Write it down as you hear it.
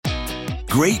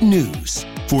Great news!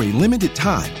 For a limited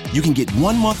time, you can get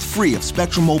 1 month free of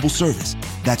Spectrum Mobile service.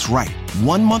 That's right,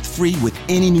 1 month free with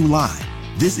any new line.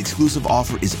 This exclusive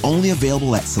offer is only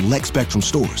available at select Spectrum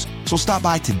stores, so stop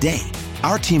by today.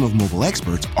 Our team of mobile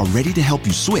experts are ready to help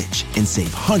you switch and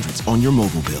save hundreds on your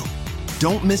mobile bill.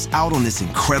 Don't miss out on this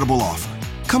incredible offer.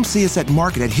 Come see us at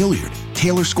Market at Hilliard,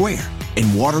 Taylor Square,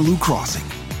 and Waterloo Crossing.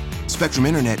 Spectrum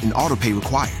Internet and autopay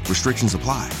required. Restrictions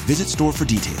apply. Visit store for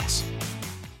details.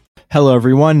 Hello,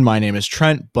 everyone. My name is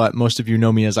Trent, but most of you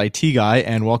know me as IT Guy,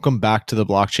 and welcome back to the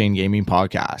Blockchain Gaming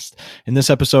Podcast. In this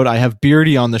episode, I have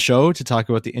Beardy on the show to talk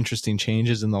about the interesting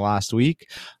changes in the last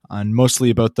week, and mostly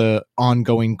about the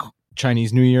ongoing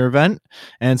Chinese New Year event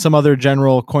and some other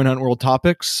general Coin Hunt World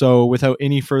topics. So without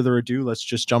any further ado, let's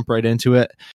just jump right into it.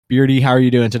 Beardy, how are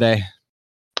you doing today?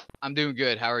 I'm doing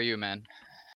good. How are you, man?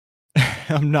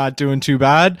 I'm not doing too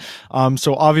bad.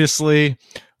 So obviously,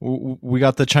 we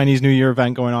got the Chinese New Year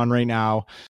event going on right now.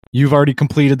 You've already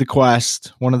completed the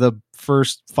quest, one of the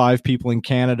first 5 people in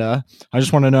Canada. I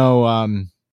just want to know,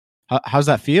 how's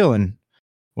that feel and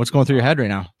what's going through your head right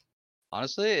now?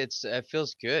 Honestly, it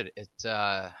feels good. It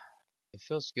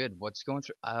feels good. What's going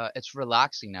through? It's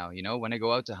relaxing now. You know, when I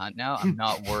go out to hunt now, I'm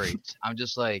not worried. I'm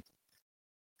just like,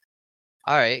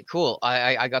 all right, cool.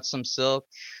 I got some silk.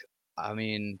 I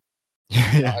mean,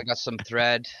 Yeah. I got some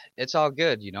thread. It's all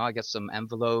good. You know, I got some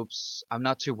envelopes. I'm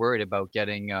not too worried about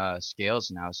getting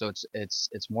scales now. So it's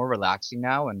more relaxing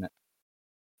now, and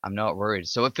I'm not worried.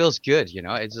 So it feels good. You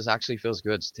know, it just actually feels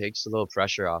good. It takes a little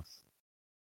pressure off.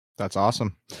 That's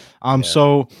awesome. Yeah.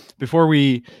 So before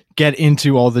we get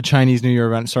into all the Chinese New Year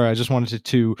event, sorry, I just wanted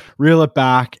to reel it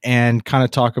back and kind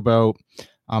of talk about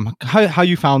how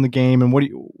you found the game and what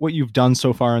you've done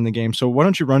so far in the game. So why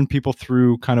don't you run people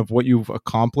through kind of what you've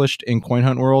accomplished in Coin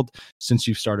Hunt World since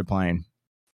you've started playing?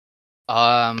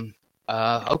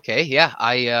 Okay. Yeah.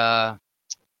 I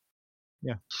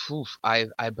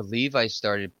believe I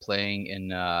started playing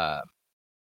in I'm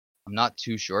not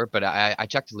too sure, but I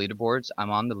checked the leaderboards.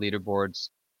 I'm on the leaderboards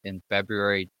in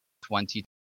February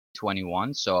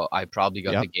 2021, so I probably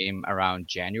got the game around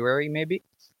January, maybe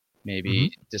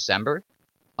December.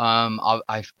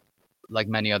 I like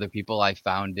many other people, I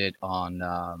found it on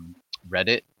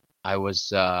Reddit. I was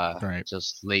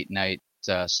just late night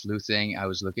sleuthing. I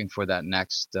was looking for that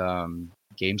next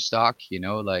game stock, you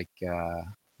know, like Yeah.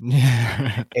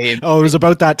 AMC. Oh, it was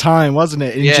about that time, wasn't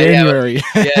it? In January.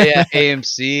 Yeah.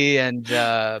 AMC and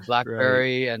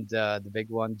BlackBerry and the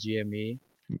big one, GME.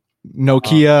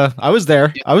 Nokia. I was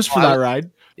there. I was for that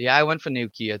ride. Yeah, I went for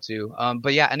Nokia too.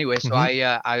 But yeah, anyway, so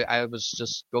I was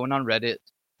just going on Reddit,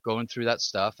 going through that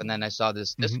stuff, and then I saw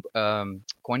this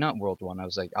Coin Hunt World one. I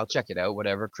was like, I'll check it out,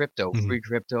 whatever. Free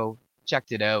crypto.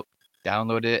 Checked it out,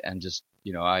 downloaded it, and just,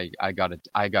 you know, I got it.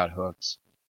 I got hooked.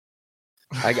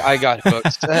 I got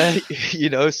hooked. You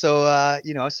know, so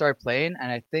you know, I started playing,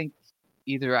 and I think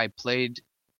either I played,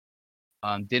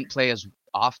 didn't play as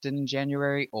often in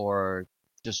January, or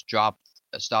just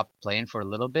stopped playing for a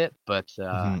little bit, but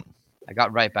I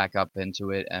got right back up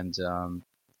into it, and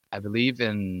I believe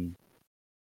in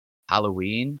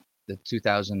Halloween, the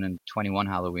 2021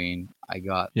 Halloween, I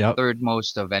got third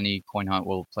most of any Coin Hunt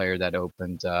World player that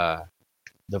opened the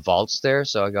vaults there,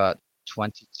 so I got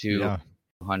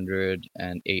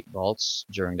 2,208 vaults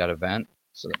during that event.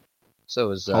 So it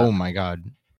was oh my god,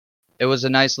 it was a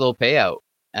nice little payout.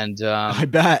 And I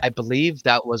bet. I believe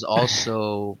that was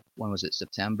also, when was it?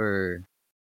 September?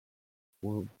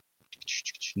 No,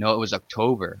 it was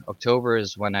October. October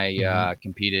is when I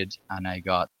competed, and I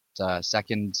got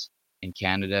second in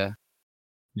Canada.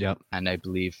 Yep. And I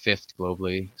believe 5th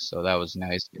globally. So that was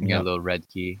nice. Getting a little red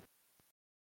key.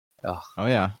 Oh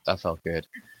yeah, that felt good.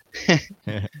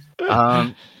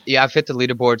 Yeah, I've hit the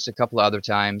leaderboards a couple of other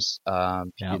times.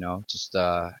 You know, just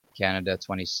Canada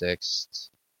 26th.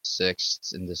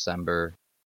 6th in December,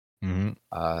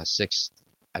 6th,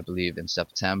 I believe, in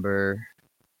September.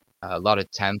 A lot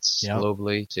of 10ths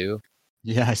globally too.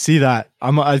 Yeah, I see that.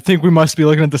 I think we must be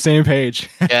looking at the same page.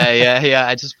 Yeah.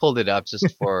 I just pulled it up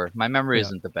just for my memory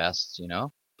isn't the best, you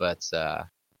know. But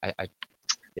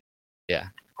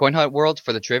Coin Hunt World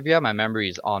for the trivia, my memory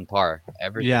is on par.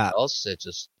 Everything else, it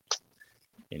just,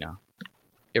 you know,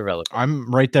 irrelevant.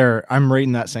 I'm right there. I'm right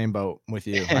in that same boat with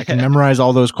you. I can memorize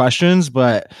all those questions,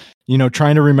 but you know,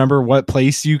 trying to remember what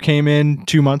place you came in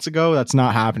 2 months ago, that's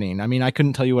not happening. I mean, I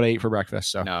couldn't tell you what I ate for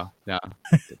breakfast. So no.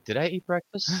 Did I eat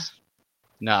breakfast?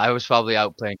 No, I was probably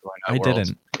out playing Coin Hunt World.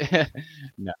 Didn't.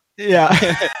 No. Yeah.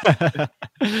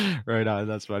 Right on.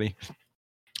 That's funny.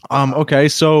 Okay.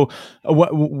 So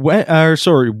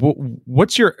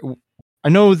what's your, I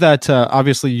know that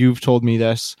obviously you've told me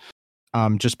this.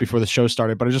 just before the show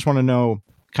started, but I just want to know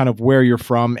kind of where you're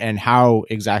from and how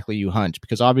exactly you hunt,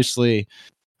 because obviously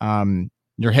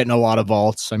you're hitting a lot of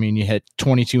vaults. I mean, you hit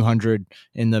 2,200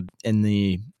 in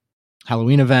the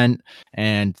Halloween event,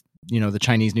 and the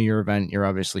Chinese New Year event you're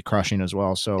obviously crushing as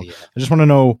well. So Yeah. I just want to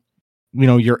know,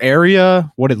 your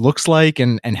area, what it looks like,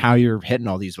 and how you're hitting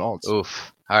all these vaults.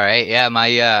 Oof. All right.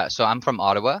 Yeah. So I'm from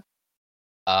Ottawa,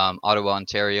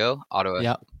 Ontario. Ottawa.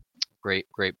 Yeah. Great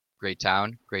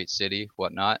town, great city,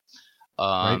 whatnot.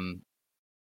 Right.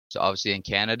 So obviously in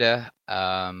Canada,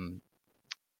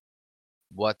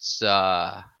 what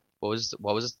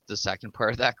was the second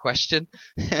part of that question?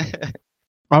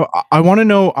 I want to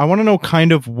know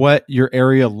kind of what your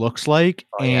area looks like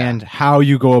and how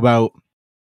you go about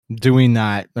doing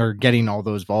that or getting all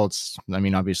those vaults. I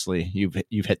mean, obviously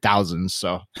you've hit thousands,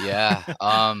 so yeah.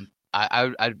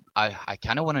 I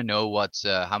kind of want to know what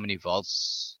how many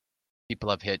vaults people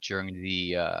have hit during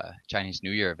the Chinese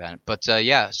New Year event. But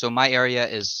yeah, so my area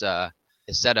is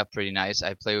set up pretty nice.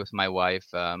 I play with my wife,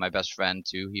 my best friend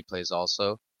too. He plays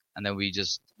also, and then we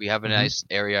have a nice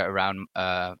area around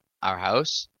our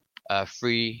house.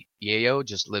 Free Yayo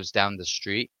just lives down the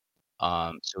street,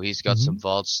 so he's got some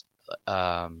vaults.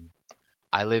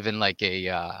 I live in like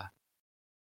a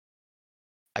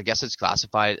I guess it's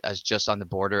classified as just on the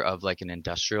border of like an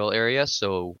industrial area,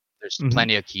 so there's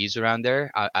plenty of keys around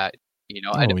there. I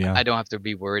don't have to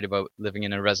be worried about living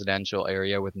in a residential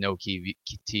area with no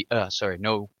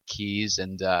no keys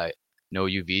and no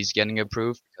UVs getting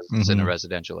approved because it's in a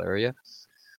residential area.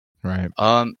 Right.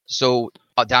 So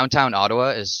downtown Ottawa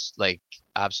is like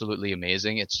absolutely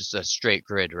amazing. It's just a straight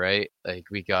grid, right? Like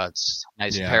we got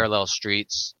nice parallel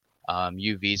streets,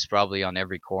 UVs probably on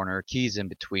every corner, keys in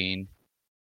between.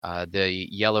 The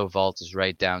yellow vault is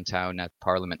right downtown at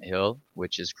Parliament Hill,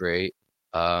 which is great.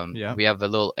 We have a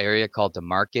little area called the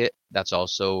Market. That's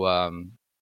also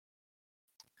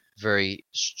very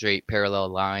straight parallel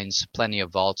lines, plenty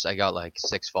of vaults. I got like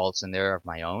 6 vaults in there of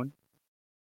my own.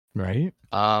 Right.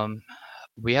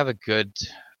 We have a good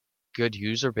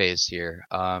user base here.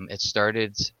 It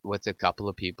started with a couple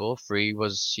of people. Free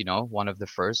was, one of the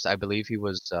first. I believe he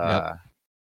was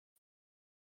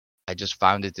I just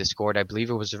founded Discord. I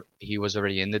believe he was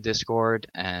already in the Discord,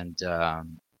 and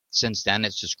since then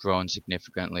it's just grown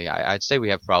significantly. I'd say we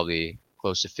have probably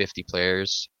close to 50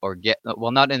 players,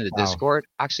 not in the Discord.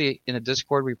 Actually, in the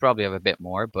Discord we probably have a bit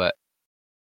more, but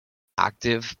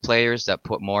active players that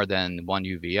put more than 1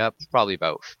 UV up, probably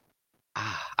about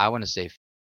I want to say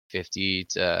 50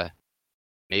 to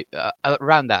maybe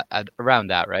around that,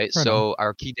 right? Right. So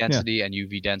our key density and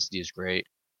UV density is great.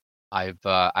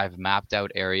 I've mapped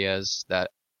out areas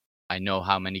that I know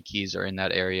how many keys are in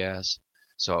that areas,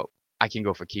 so I can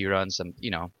go for key runs, and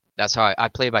that's how I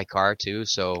play by car too.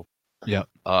 So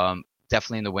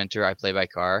definitely in the winter I play by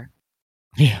car.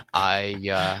 Yeah.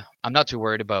 I'm not too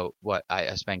worried about what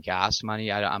I spend gas money.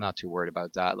 I'm not too worried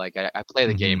about that. Like I play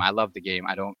the game. I love the game.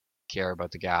 I don't care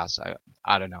about the gas.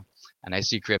 I don't know. And I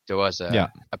see crypto as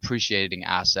a appreciating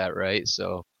asset, right?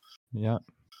 So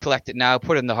collect it now,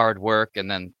 put in the hard work, and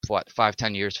then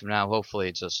 5-10 years from now, hopefully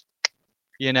it just,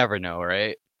 you never know,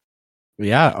 right?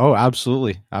 Yeah. Oh,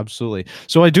 absolutely.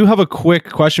 So I do have a quick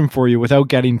question for you without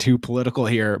getting too political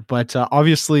here, but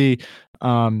obviously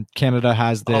Canada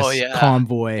has this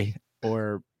convoy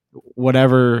or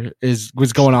whatever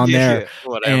was going on there,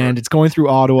 and it's going through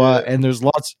Ottawa, and there's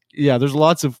lots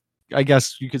of, I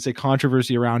guess you could say,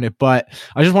 controversy around it, but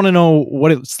I just want to know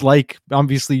what it's like.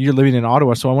 Obviously you're living in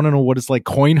Ottawa, so I want to know what it's like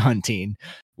coin hunting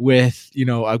with,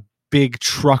 a big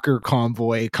trucker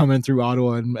convoy coming through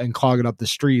Ottawa and clogging up the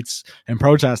streets and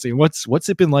protesting. What's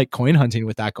it been like coin hunting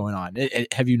with that going on?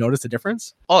 Have you noticed a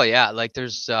difference? Oh yeah, like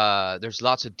there's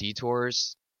lots of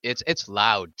detours. It's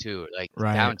loud too. Like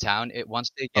downtown,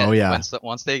 once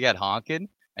they get honking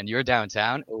and you're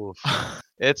downtown, oof,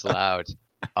 it's loud.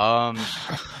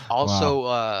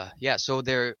 Also, so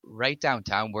they're right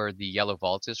downtown where the yellow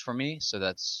vault is for me. So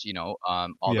that's,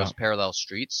 all those parallel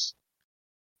streets.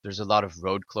 There's a lot of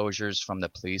road closures from the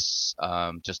police,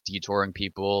 just detouring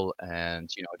people and,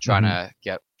 trying to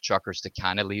get truckers to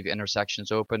kind of leave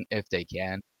intersections open if they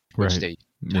can, which they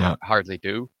hardly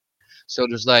do. So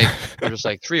there's like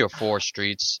 3 or 4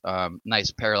 streets,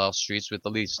 nice parallel streets with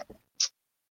at least, I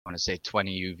want to say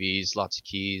 20 UVs, lots of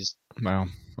keys. Wow.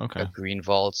 Okay. Green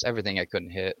vaults, everything I couldn't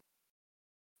hit.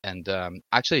 And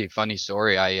actually, funny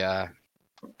story, I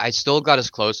still got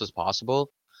as close as possible.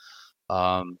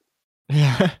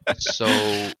 So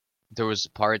there was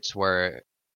parts where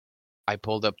I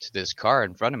pulled up to this car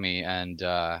in front of me, and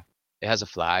it has a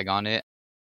flag on it,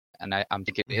 and I'm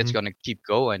thinking it's gonna keep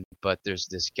going, but there's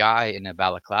this guy in a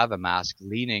balaclava mask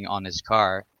leaning on his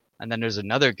car, and then there's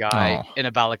another guy in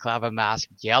a balaclava mask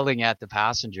yelling at the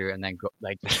passenger, and then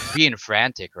being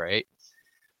frantic, right?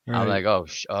 I'm like,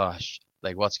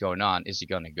 like what's going on? Is he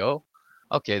gonna go?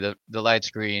 Okay, the light's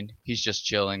green. He's just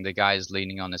chilling. The guy is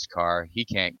leaning on his car. He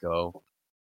can't go.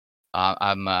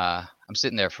 I'm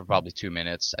sitting there for probably 2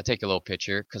 minutes. I take a little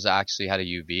picture because I actually had a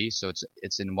UV, so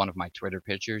it's in one of my Twitter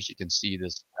pictures. You can see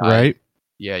this guy. Right.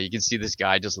 Yeah, you can see this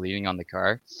guy just leaning on the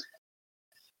car.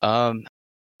 And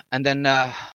then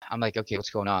I'm like, okay, what's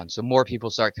going on? So more people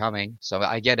start coming. So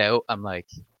I get out. I'm like,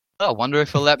 oh, I wonder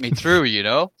if he'll let me through, you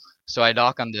know? So I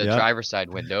knock on the driver's side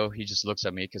window. He just looks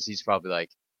at me because he's probably like,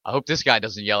 I hope this guy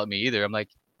doesn't yell at me either. I'm like,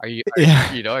 are you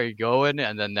going?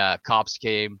 And then cops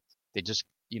came. They just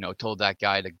told that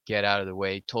guy to get out of the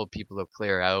way, told people to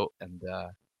clear out, and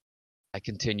I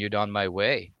continued on my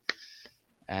way.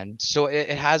 And so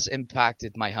it has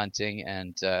impacted my hunting,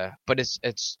 and but it's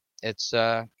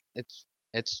I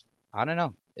don't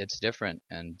know, it's different,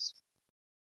 and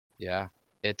yeah,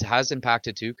 it has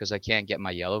impacted too because I can't get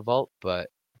my yellow vault. But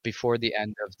before the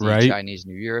end of the Chinese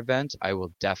New Year event, I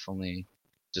will definitely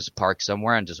just park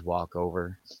somewhere and just walk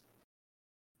over.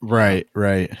 Right.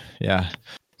 Yeah.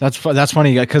 That's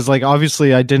funny because like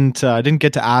obviously I didn't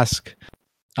get to ask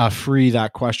Free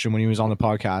that question when he was on the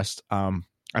podcast.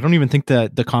 I don't even think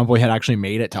that the convoy had actually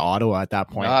made it to Ottawa at that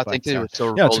point. No, I think they were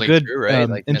still rolling through, right?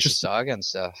 Like Mississauga and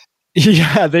stuff.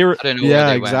 Yeah, they were. I didn't know where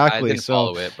they exactly. Went. I didn't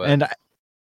follow it, but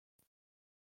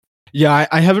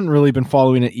I haven't really been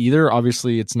following it either.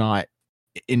 Obviously, it's not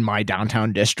in my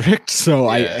downtown district,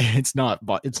 so it's not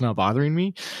bothering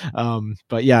me.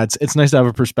 But yeah, it's nice to have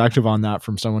a perspective on that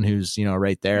from someone who's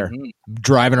right there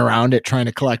driving around it trying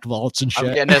to collect vaults and shit.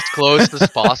 I'm getting as close as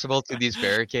possible to these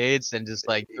barricades and just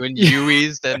like doing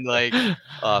UEs and like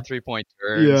 3-point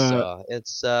turns.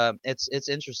 It's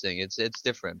interesting. It's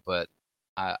different, but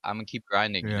I'm gonna keep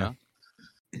grinding. You know.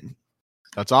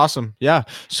 That's awesome. Yeah.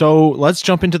 So let's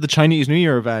jump into the Chinese New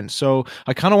Year event. So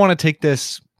I kind of want to take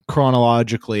this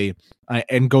chronologically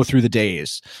and go through the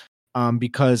days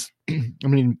because I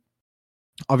mean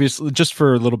obviously just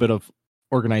for a little bit of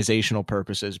organizational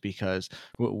purposes because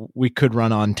we could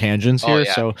run on tangents here.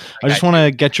 So I just want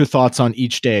to get your thoughts on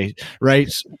each day, right?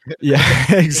 Yeah,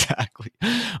 exactly.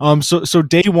 So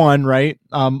day one, right?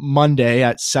 Monday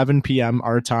at 7 p.m.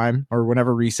 our time or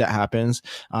whenever reset happens,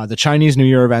 the Chinese New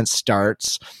Year event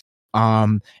starts.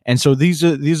 And so these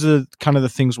are kind of the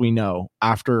things we know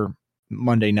after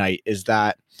Monday night is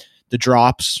that the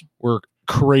drops were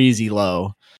crazy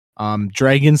low.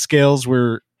 Dragon scales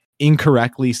were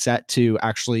incorrectly set to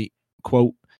actually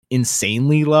quote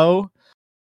insanely low.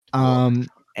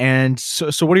 And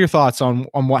so what are your thoughts on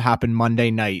what happened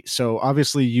Monday night? So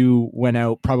obviously you went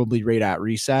out probably right at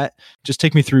reset. Just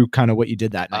take me through kind of what you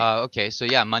did that night. Okay, so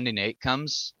yeah, Monday night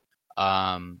comes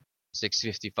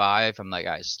 6:55. I'm like,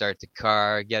 I start the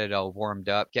car, get it all warmed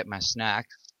up, get my snack,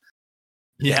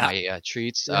 my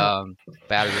treats.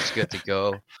 Battery's good to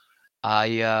go.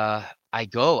 I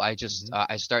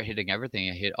start hitting everything.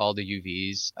 I hit all the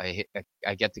UVs. I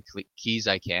get the keys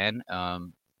I can.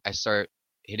 I start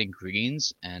hitting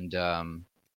greens and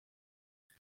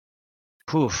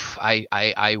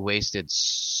I wasted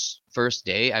first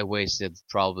day. I wasted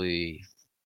probably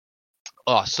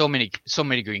so many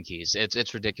green keys.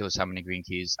 It's ridiculous how many green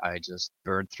keys I just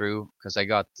burned through because I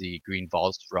got the green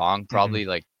vaults wrong probably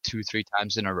like 2-3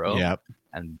 times in a row. Yep.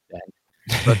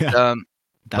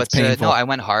 But no, I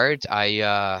went hard.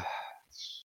 I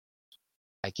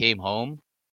came home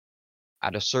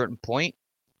at a certain point.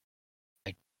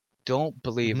 I don't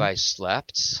believe I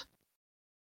slept.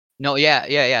 No,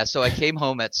 yeah. So I came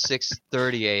home at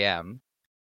 6:30 a.m.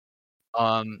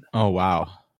 Oh wow.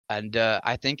 And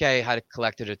I think I had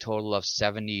collected a total of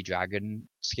 70 dragon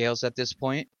scales at this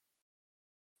point.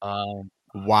 Wow.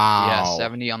 Yeah,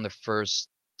 70 on the first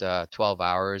 12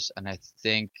 hours, and I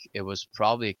think it was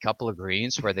probably a couple of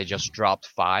greens where they just dropped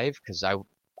 5 because I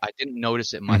didn't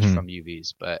notice it much from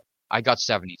UVs, but I got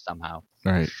 70 somehow.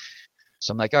 Right.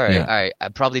 So I'm like, all right,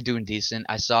 I'm probably doing decent.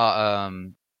 I saw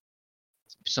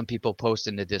some people post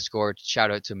in the Discord.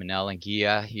 Shout out to Manel and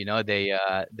Gia.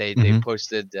 They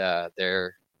posted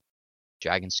their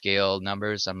dragon scale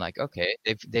numbers. I'm like, okay,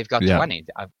 they've got 20.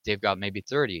 They've got maybe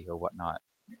 30 or whatnot.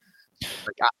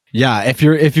 Yeah, if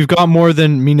you've got more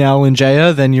than Minel and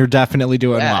Jaya, then you're definitely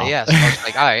doing well. Yeah. So I was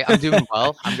like, all right, I'm doing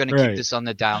well. I'm gonna keep this on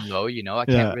the down low. I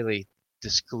can't really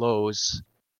disclose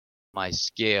my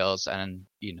scales, and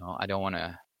I don't want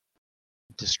to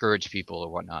discourage people or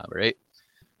whatnot, right?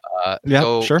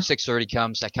 So sure. 6:30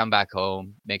 comes. I come back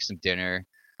home, make some dinner.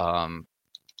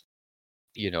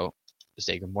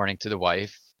 say good morning to the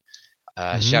wife.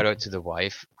 Shout out to the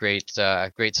wife. Great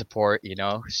support.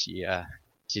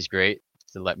 She's great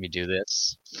to let me do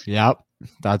this. Yep,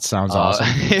 that sounds awesome.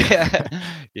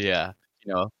 Yeah.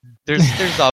 There's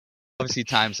obviously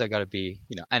times I gotta be.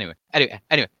 Anyway.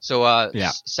 So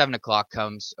 7 o'clock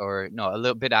comes, or no, a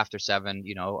little bit after 7.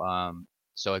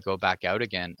 So I go back out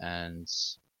again, and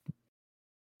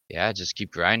just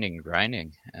keep grinding,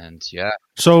 and yeah.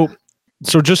 So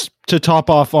just to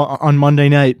top off on Monday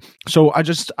night, so I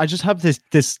just have this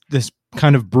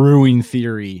kind of brewing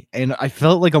theory, and I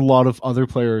felt like a lot of other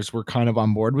players were kind of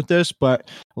on board with this, but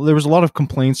there was a lot of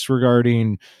complaints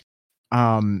regarding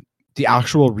the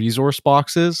actual resource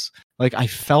boxes. Like, I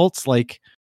felt like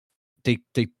they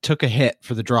took a hit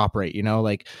for the drop rate,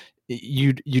 like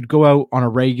you'd go out on a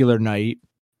regular night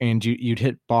and you'd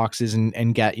hit boxes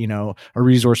and get, a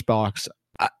resource box.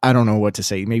 I don't know what to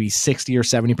say, maybe 60 or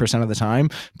 70% of the time.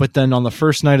 But then on the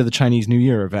first night of the Chinese New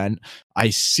Year event,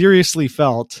 I seriously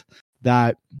felt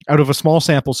that out of a small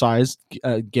sample size,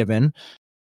 given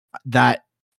that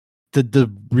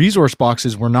the resource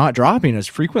boxes were not dropping as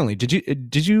frequently.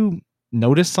 Did you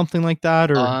notice something like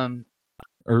that, or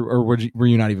were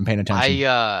you not even paying attention?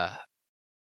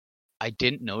 I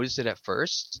didn't notice it at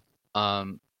first.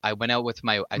 I went out with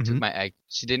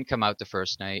she didn't come out the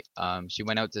first night. She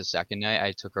went out the second night.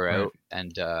 I took her out,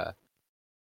 and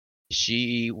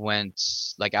she went,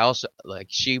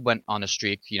 she went on a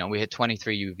streak. We hit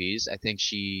 23 UVs. I think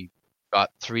she got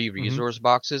 3 resource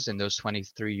boxes in those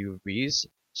 23 UVs.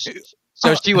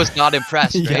 So she was not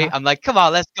impressed, right? I'm like, come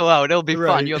on, let's go out. It'll be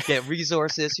fun. You'll get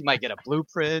resources. You might get a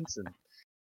blueprint. And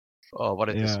what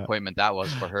a disappointment that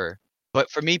was for her. But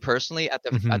for me personally, at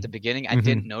the beginning, I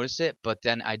didn't notice it, but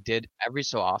then I did every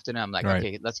so often. I'm like,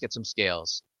 okay, let's get some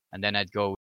scales, and then I'd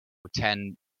go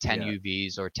 10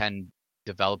 UVs or 10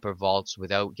 developer vaults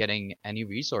without getting any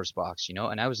resource box,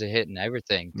 and I was hitting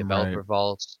everything, developer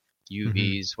vaults,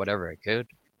 UVs, whatever I could.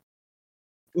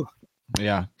 Ooh.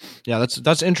 Yeah,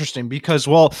 that's interesting, because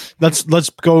let's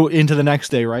go into the next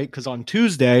day, right? Because on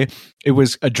Tuesday it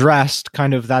was addressed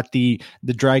kind of that the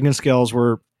dragon scales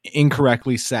were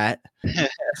incorrectly set.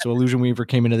 So Illusion Weaver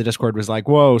came into the Discord, was like,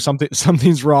 whoa,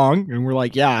 something's wrong, and we're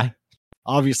like, yeah,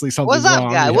 obviously something's wrong. What's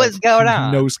up, guy? What's going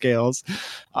on? No scales.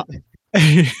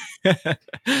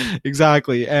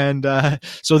 Exactly. And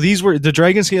so the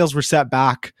dragon scales were set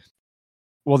back.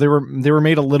 Well, they were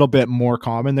made a little bit more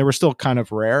common. They were still kind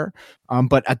of rare.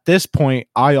 But at this point,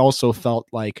 I also felt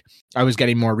like I was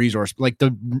getting more resource, like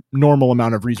the normal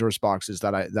amount of resource boxes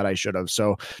that I should have.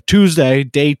 So Tuesday,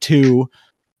 day 2,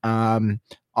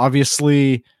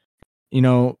 obviously,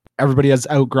 everybody is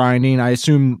out grinding. I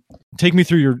assume, take me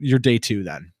through your day 2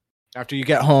 then. After you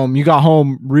get home, you got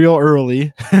home real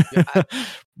early.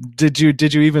 Did you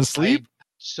even sleep?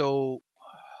 Did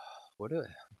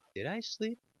I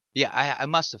sleep? Yeah, I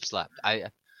must have slept.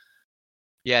 I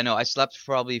slept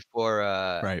probably for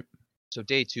right. So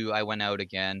day 2, I went out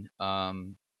again.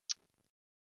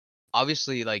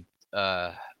 Obviously,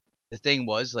 the thing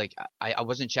was, I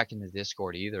wasn't checking the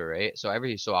Discord either, right? So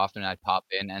every so often I'd pop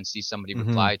in and see somebody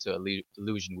reply to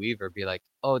Illusion Weaver, be like,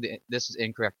 "Oh, this is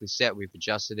incorrectly set. We've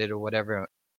adjusted it or whatever."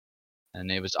 And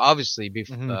it was obviously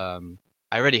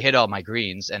I already hit all my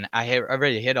greens, and I had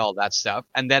already hit all that stuff.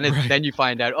 And then then you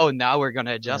find out, oh, now we're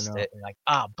gonna adjust it. And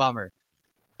bummer.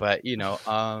 But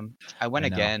I went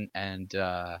again, and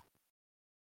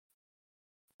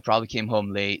probably came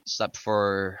home late, slept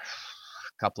for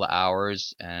a couple of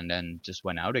hours, and then just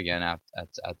went out again at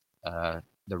the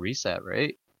reset,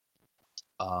 right?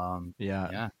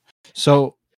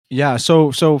 So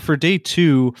for day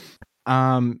 2,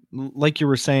 like you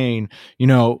were saying,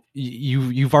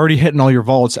 you've already hit all your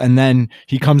vaults, and then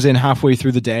he comes in halfway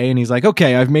through the day and he's like,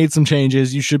 okay, I've made some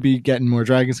changes, you should be getting more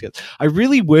dragon scales. I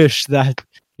really wish that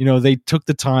they took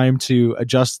the time to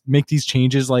make these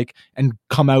changes, and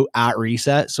come out at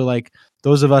reset. So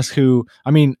those of us who,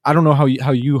 I don't know how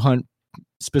you hunt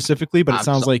specifically, but it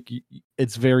sounds like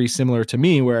it's very similar to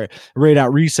me, where right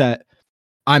at reset,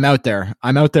 I'm out there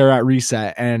at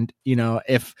reset, and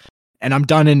and I'm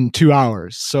done in 2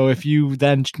 hours. So if you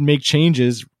then make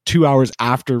changes 2 hours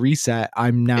after reset,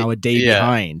 I'm now a day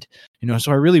behind.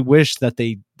 So I really wish that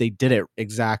they did it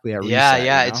exactly at reset.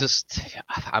 Yeah. It's just,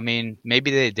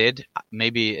 maybe they did.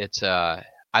 Maybe it's I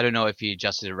don't know if he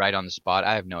adjusted it right on the spot.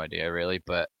 I have no idea really,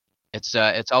 but it's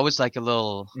always like a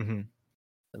little, a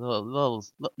little,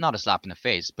 not a slap in the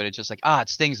face, but it's just like, it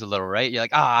stings a little, right? You're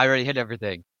like, I already hit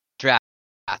everything. Drats.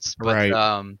 But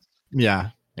right.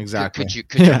 Yeah. Exactly.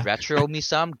 Could you retro me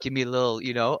some? Give me a little,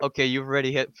 okay, you've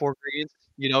already hit 4 greens.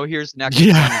 Here's next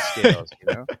 20 scales,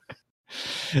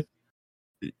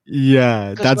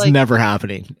 Yeah, 'Cause, that's like, never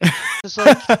happening. Cause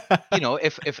like,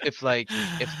 if like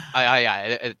if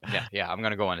yeah, I'm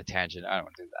gonna go on a tangent. I don't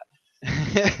wanna do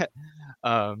that.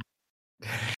 Um,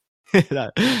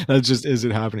 That just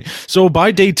isn't happening. So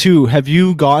by day 2, have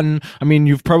you gotten? I mean,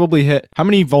 you've probably hit. How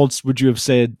many volts would you have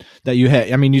said that you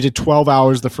hit? I mean, you did 12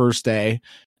 hours the first day,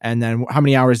 and then how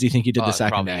many hours do you think you did the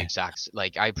second probably day? exact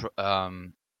like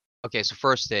okay, so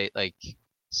first day, like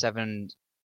 7,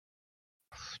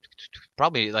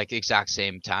 probably like exact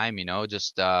same time,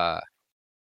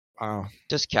 Wow.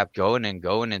 just kept going and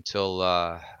going until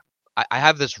I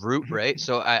have this route, right?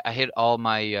 So I hit all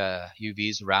my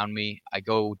UVs around me. I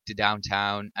go to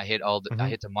downtown. I Mhm.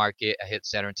 hit the market. I hit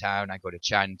center town. I go to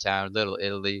Chinatown, Little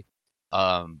Italy.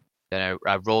 Then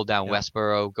I roll down Yeah.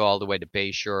 Westboro, go all the way to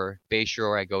Bayshore.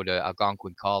 Bayshore, I go to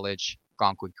Algonquin College.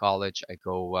 Algonquin College, I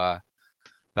go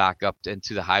back up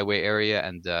into the highway area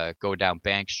and go down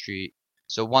Bank Street.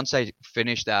 So once I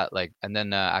finish that, like, and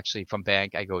then actually from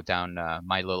Bank, I go down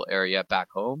my little area back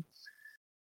home.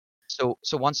 So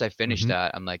once I finish Mhm.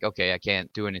 that, I'm like, okay, I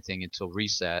can't do anything until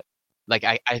reset. Like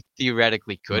I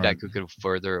theoretically could, I Right. could go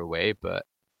further away, but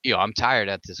I'm tired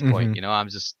at this point. Mhm.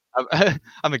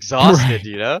 I'm exhausted.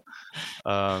 Right.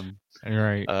 Um.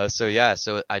 Right. So yeah,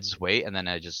 so I just wait and then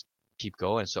I just keep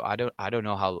going. So I don't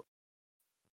know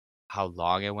how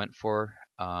long I went for.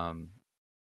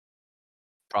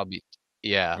 Probably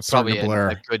yeah, It's starting to probably a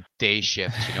blur. good day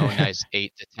shift. Nice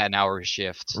 8 to 10 hour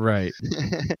shift. Right.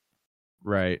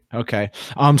 Right. Okay.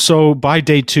 So by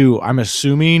day 2, I'm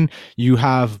assuming you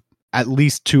have at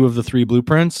least 2 of the 3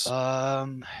 blueprints.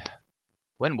 Um.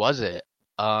 When was it?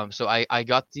 So I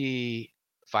got the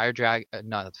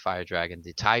not the fire dragon,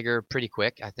 the tiger pretty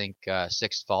quick. I think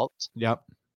sixth fault. Yep.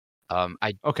 Um,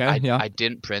 I Okay. Yeah. I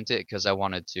didn't print it because I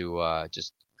wanted to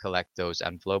just collect those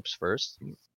envelopes first.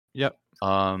 Yep.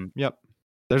 Um, Yep.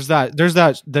 There's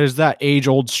that age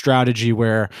old strategy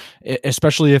where,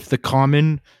 especially if the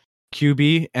common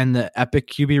QB and the epic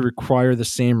QB require the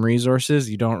same resources,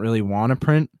 you don't really want to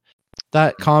print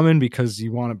that common because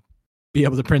you want to be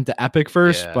able to print the epic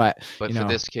first. yeah, But but for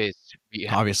this case, we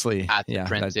obviously, had to yeah,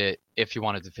 print it if you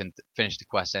wanted to finish the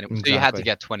quest anyway. So you had to exactly.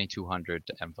 get 2,200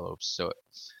 envelopes. So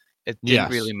it didn't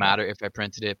Yes. really matter if I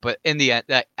printed it, but in the end,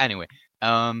 anyway.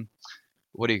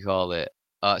 What do you call it?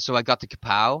 So I got the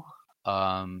kapow,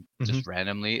 Mhm. just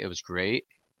randomly. It was great,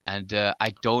 and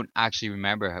I don't actually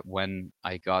remember when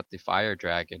I got the fire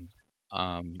dragon.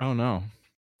 Oh no.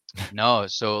 No,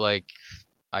 so like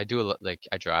I do a lot, like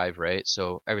I drive, right?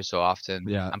 So every so often,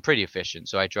 Yeah. I'm pretty efficient.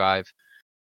 So I drive,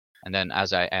 and then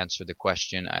as I answer the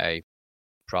question, I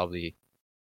probably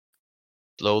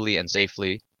slowly and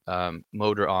safely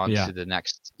motor on Yeah. to the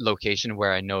next location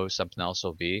where I know something else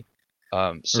will be. So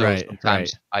Right. Right.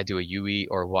 sometimes I do a UE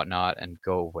or whatnot and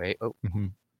go away. Oh,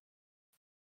 Mhm.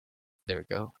 there we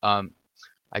go.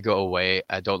 I go away.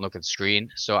 I don't look at the screen.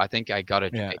 So I think Yeah. I got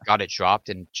it dropped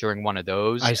and during one of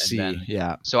those, I and see. then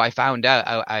Yeah. so I found out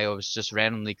I was just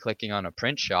randomly clicking on a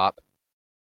print shop,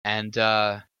 and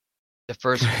the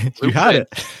first You had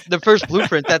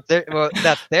blueprint, it.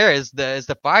 that's there is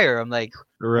the fire. I'm like,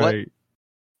 what Right.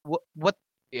 what?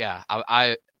 Yeah,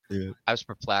 Yeah. I was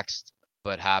perplexed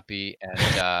but happy,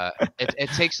 and it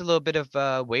takes a little bit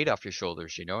of weight off your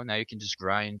shoulders. Now you can just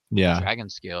grind Yeah. dragon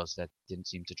scales that didn't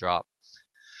seem to drop.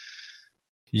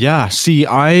 Yeah. See,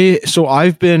 I'll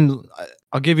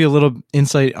give you a little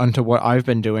insight onto what I've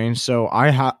been doing. So I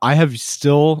have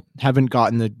still haven't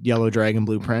gotten the yellow dragon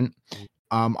blueprint.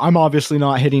 I'm obviously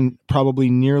not hitting probably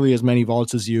nearly as many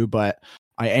vaults as you, but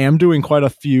I am doing quite a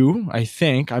few, I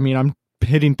think. I mean, I'm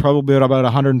hitting probably at about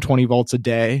 120 volts a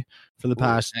day for the Ooh,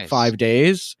 past nice. 5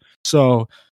 days. So,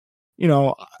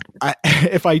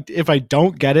 if I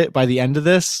don't get it by the end of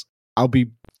this, I'll be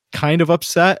kind of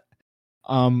upset.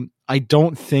 I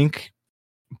don't think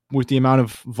with the amount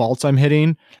of vaults I'm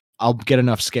hitting, I'll get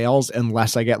enough scales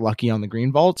unless I get lucky on the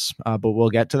green vaults. But we'll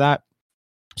get to that.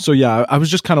 So yeah, I was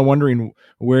just kind of wondering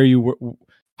where you were,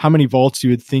 how many vaults you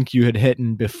would think you had hit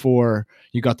before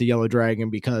you got the yellow dragon,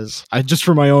 because I just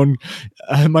for my own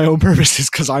purposes,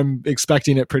 because I'm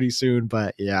expecting it pretty soon.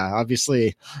 But yeah,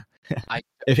 obviously, I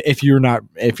if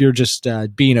you're just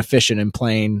being efficient and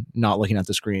playing, not looking at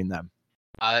the screen, then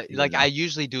you would like I know.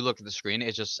 usually do look at the screen.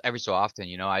 It's just every so often,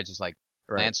 I just like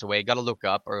Right. glance away, gotta look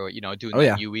up, or doing Oh that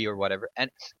yeah. UE or whatever.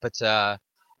 But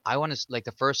I want to, like,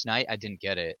 the first night I didn't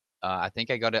get it. I think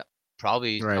I got it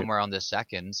probably Right. somewhere on the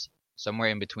seconds, somewhere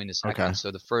in between the Okay. seconds.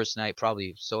 So the first night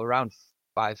probably so around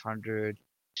 500,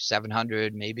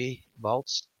 700 maybe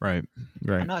volts. Right.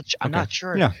 Right. I'm Okay. not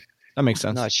sure. Yeah, that makes I'm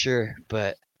sense. not sure,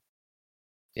 but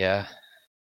yeah.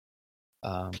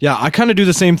 Yeah, I kind of do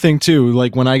the same thing too.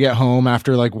 Like when I get home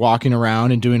after like walking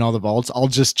around and doing all the vaults, I'll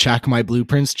just check my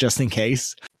blueprints just in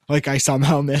case. Like I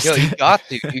somehow missed Yo, you it, got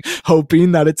to.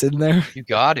 hoping that it's in there. You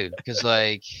got to, because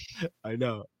like. I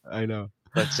know.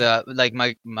 But like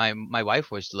my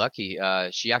wife was lucky.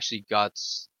 She actually got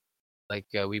like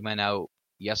we went out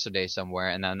yesterday somewhere,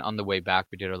 and then on the way back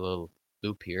we did a little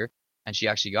loop here, and she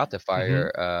actually got the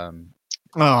fire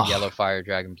yellow fire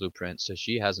dragon blueprint. So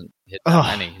she hasn't hit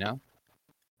that many, you know.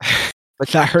 But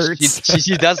that hurts.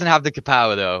 She doesn't have the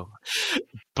kapow though.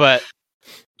 But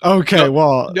okay,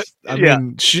 well, I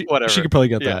mean, she could probably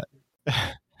get that.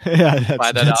 Yeah,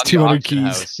 that's 200 keys.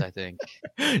 House, I think.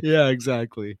 Yeah,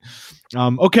 exactly.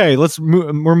 Okay, let's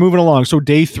move. We're moving along. So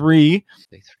day 3.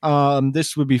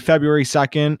 This would be February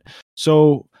 2nd.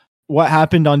 So what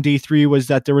happened on day 3 was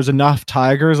that there was enough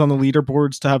tigers on the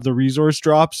leaderboards to have the resource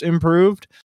drops improved.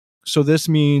 So this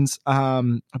means,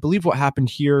 I believe what happened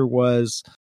here was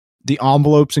the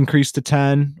envelopes increased to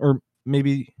 10, or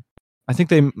maybe I think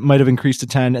they might have increased to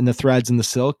 10, and the threads and the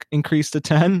silk increased to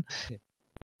 10.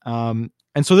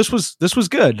 And so this was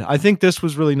good. I think this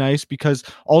was really nice because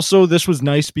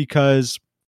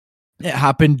it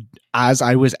happened as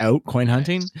I was out coin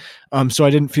hunting. So I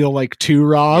didn't feel like too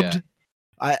robbed.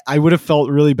 Yeah. I would have felt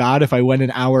really bad if I went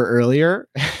an hour earlier.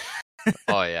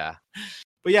 Oh yeah.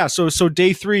 But yeah, so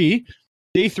day 3,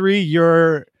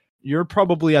 you're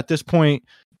probably at this point,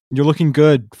 you're looking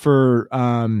good for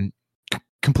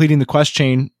completing the quest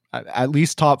chain, at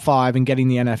least top 5 and getting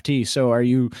the NFT. So are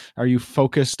you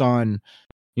focused on,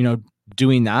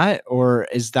 doing that, or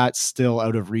is that still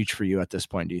out of reach for you at this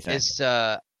point, do you think?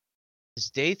 It's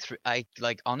day 3. I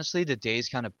like, honestly, the day's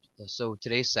kind of, so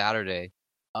today's Saturday.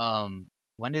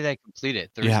 When did I complete it?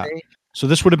 Thursday? Yeah. So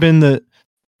this would have been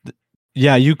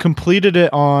you completed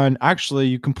it on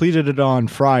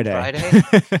Friday.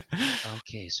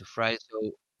 Okay, so Friday.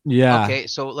 So yeah. Okay,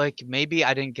 so like maybe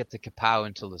I didn't get the kapow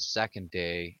until the second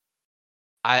day.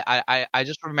 I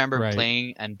just remember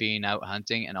playing and being out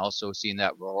hunting and also seeing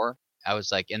that roar. I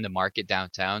was like in the market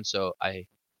downtown, so I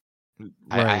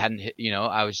hadn't hit,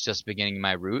 I was just beginning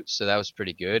my route, so that was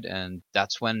pretty good. And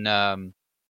that's when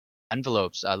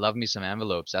envelopes, I love me some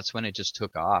envelopes. That's when it just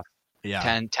took off. Yeah.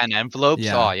 10 envelopes.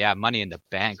 Yeah. Oh yeah, money in the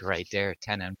bank right there.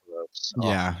 10 envelopes. Oh.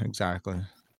 Yeah, exactly.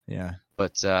 Yeah.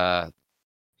 But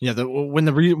when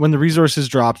the resources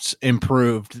dropped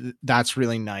improved, that's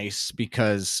really nice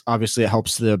because obviously it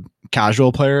helps the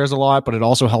casual players a lot, but it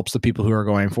also helps the people who are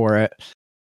going for it.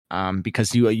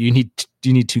 Because you need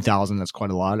 2,000. That's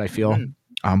quite a lot, I feel.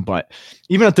 But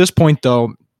even at this point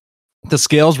though, the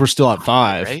scales were still at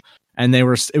 5, right? And it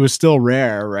was still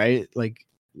rare, right? Like,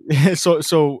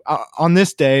 so on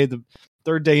this day, the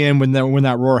third day in, when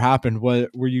that roar happened, what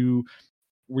were you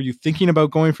thinking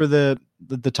about going for the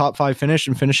top 5 finish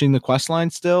and finishing the quest line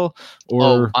still,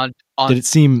 or did it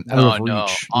seem out of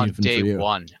reach? On day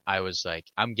 1, I was like,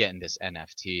 I'm getting this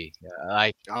NFT.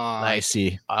 I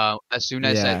see. As soon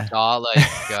as I saw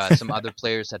like some other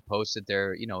players had posted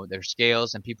their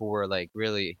scales, and people were like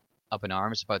really up in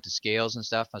arms about the scales and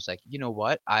stuff, I was like, you know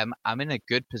what? I'm in a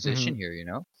good position here.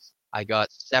 I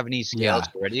got 70 scales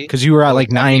already. Because you were at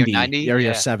like 90 or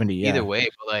yeah. 70. Yeah. Either way,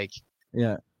 but like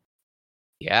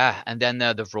yeah, and then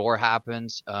the roar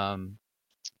happens. I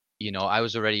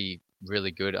was already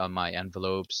really good on my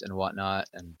envelopes and whatnot,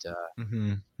 and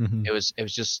it was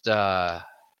just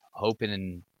hoping,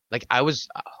 and like I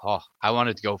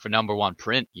wanted to go for number 1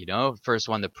 print, first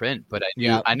one to print, but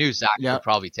I knew Zach would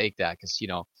probably take that because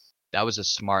that was a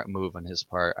smart move on his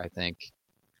part, I think.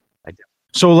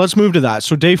 So let's move to that.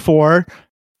 So day 4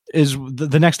 is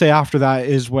the next day after that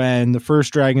is when the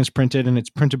first dragon's printed, and it's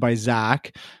printed by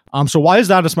Zach. So why is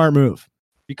that a smart move?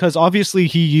 Because obviously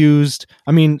he's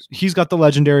got the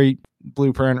legendary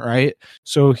blueprint, right?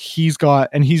 So he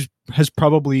has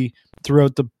probably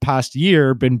throughout the past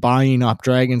year been buying up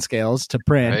dragon scales to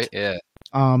print. Right, yeah.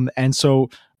 And so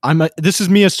this is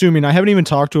me assuming, I haven't even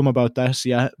talked to him about this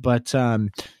yet, but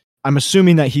I'm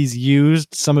assuming that he's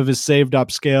used some of his saved up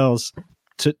scales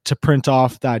to print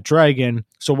off that dragon.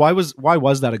 So why was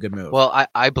that a good move? Well,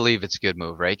 I believe it's a good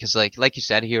move, right? Because like you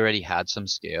said, he already had some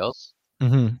scales.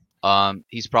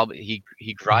 He's probably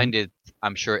he grinded,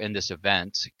 I'm sure, in this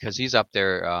event because he's up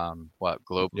there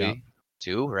globally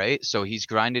too, right? So he's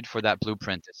grinded for that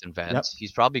blueprint this event. Yep.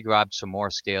 He's probably grabbed some more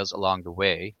scales along the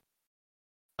way.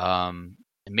 And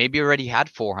maybe already had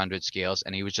 400 scales,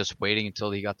 and he was just waiting until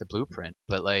he got the blueprint.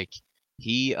 But like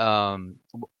he how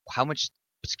much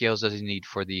scales does he need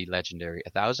for the legendary?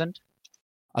 1,000?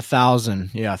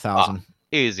 1,000, yeah, 1,000.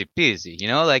 Easy peasy,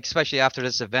 like especially after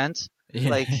this event. Yeah.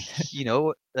 like,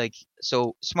 like,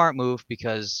 so smart move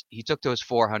because he took those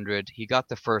 400. He got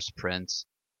the first print.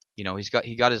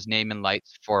 He got his name in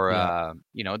lights for Yeah.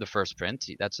 the first print.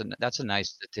 That's a nice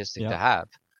statistic to Yep. have.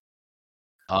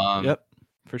 Yep.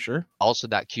 For sure. Also,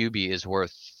 that QB is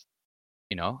worth,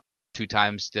 2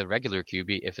 times the regular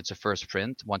QB if it's a first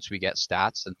print. Once we get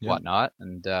stats and Yep. whatnot,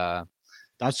 and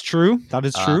That's true. That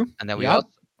is true. and then we Yep. also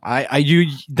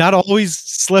That always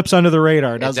slips under the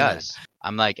radar, it doesn't does.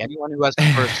 I'm like, anyone who has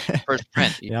the first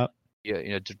print, Yep.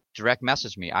 direct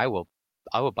message me. I will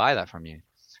buy that from you.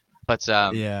 But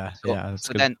Yeah. Yeah. That's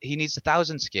so good. then he needs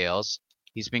 1,000 scales.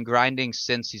 He's been grinding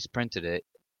since he's printed it.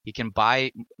 He can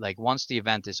buy, like, once the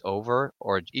event is over,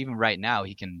 or even right now,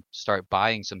 he can start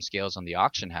buying some scales on the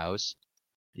auction house.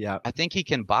 Yeah. I think he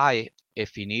can buy,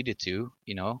 if he needed to,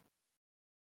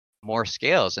 more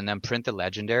scales and then print the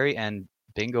legendary, and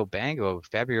bingo bango,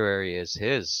 February is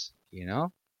his,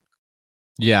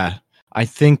 Yeah. I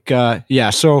think so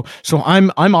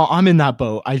I'm in that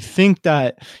boat. I think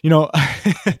that,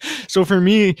 so for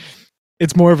me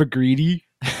it's more of a greedy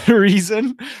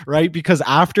reason, right? Because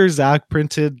after Zach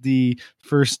printed the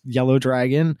first yellow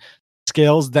dragon,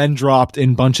 scales then dropped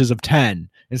in bunches of 10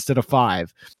 instead of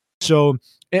 5. So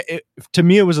to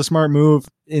me, it was a smart move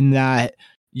in that,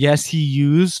 yes, he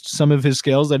used some of his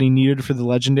scales that he needed for the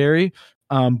legendary,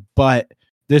 but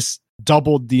this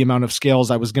doubled the amount of scales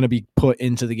that was going to be put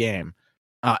into the game,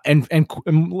 and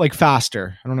like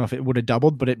faster. I don't know if it would have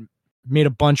doubled, but it made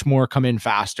a bunch more come in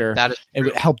faster. That is true.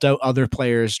 It helped out other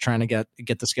players trying to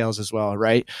get the scales as well,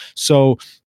 right? So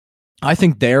I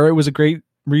think there it was a great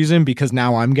reason, because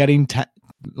now I'm getting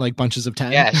like bunches of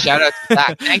 10. Yeah, shout out to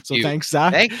Zach. Thank you. Thanks,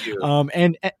 Zach. Thank you.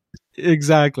 And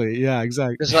exactly, yeah,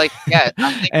 exactly. Because, like, yeah,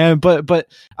 and but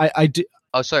I do.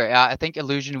 Oh, sorry. I think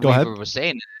Illusion Go Weaver ahead. was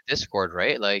saying in the Discord,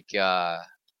 right? Like,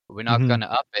 we're not gonna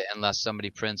up it unless somebody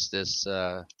prints this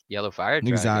yellow fire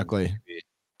dragon. Exactly.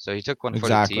 So he took one for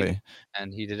the team,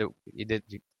 and he did it. He did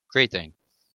a great thing.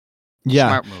 Yeah,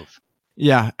 smart move.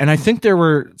 Yeah, and I think there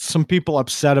were some people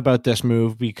upset about this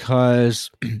move because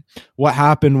what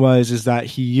happened is that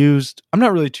he used. I'm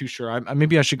not really too sure.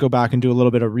 Maybe I should go back and do a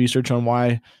little bit of research on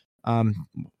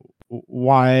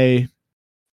why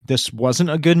this wasn't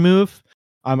a good move.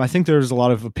 I think there's a lot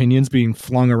of opinions being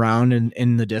flung around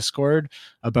in the Discord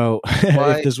about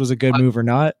if this was a good move or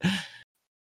not.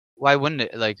 Why wouldn't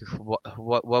it? Like,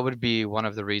 what would be one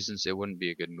of the reasons it wouldn't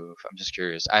be a good move? I'm just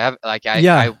curious. I've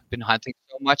been hunting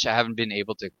so much, I haven't been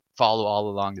able to follow all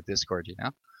along the Discord.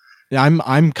 Yeah,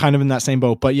 I'm kind of in that same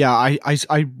boat, but yeah,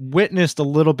 I witnessed a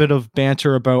little bit of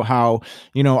banter about how,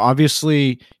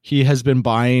 obviously he has been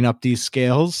buying up these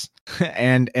scales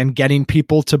and getting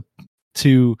people to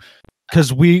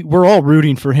because we're all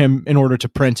rooting for him in order to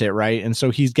print it, right? And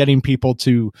so he's getting people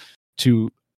to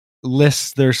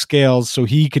list their scales so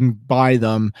he can buy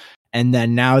them, and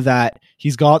then now that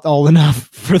he's got all enough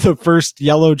for the first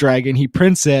yellow dragon, he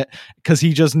prints it because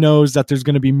he just knows that there's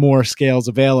going to be more scales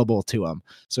available to him.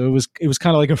 So it was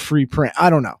kind of like a free print.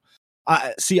 I don't know.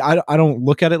 I don't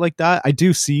look at it like that. I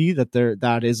do see that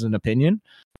that is an opinion,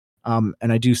 and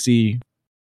I do see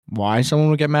why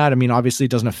someone would get mad. I mean, obviously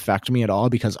it doesn't affect me at all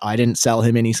because I didn't sell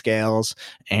him any scales,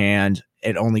 and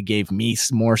it only gave me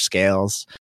more scales.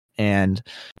 And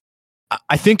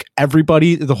I think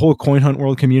everybody, the whole Coin Hunt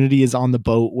World community, is on the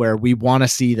boat where we want to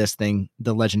see this thing,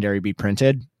 the legendary, be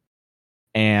printed,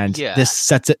 and this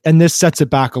sets it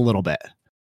back a little bit.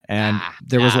 And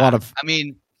there was a lot of. I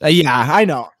mean, yeah, I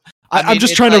know. I'm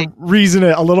just trying to reason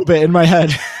it a little bit in my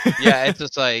head. Yeah, it's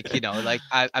just like, like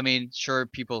I mean, sure,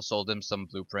 people sold him some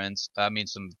blueprints. I mean,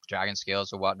 some dragon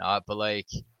scales or whatnot, but like,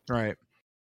 right.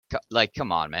 Like,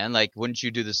 come on, man. Like, wouldn't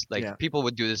you do this? Like, people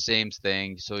would do the same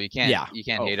thing. So you can't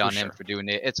hate on him for doing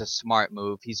it. It's a smart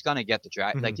move. He's gonna get the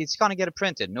dragon. Like, he's gonna get it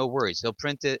printed. No worries. He'll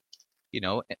print it,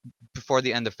 before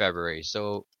the end of February.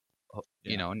 So,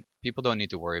 people don't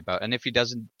need to worry about. And if he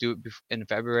doesn't do it in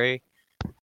February,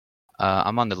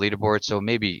 I'm on the leaderboard, so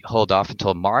maybe hold off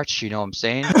until March. You know what I'm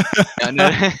saying? No.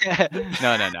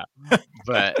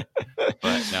 But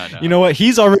no. You know what?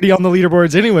 He's already on the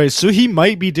leaderboards anyway, so he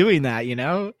might be doing that.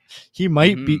 He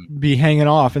might be hanging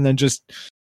off and then just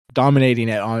dominating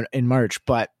it in March.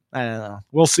 But I don't know.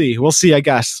 We'll see. I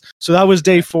guess. So that was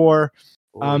day 4.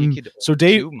 So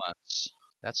day 2 months.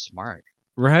 That's smart.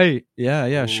 Right?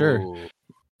 Yeah. Sure.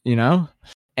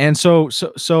 And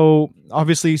so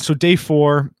obviously, so day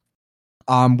 4.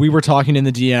 We were talking in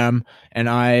the DM, and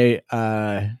I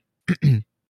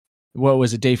what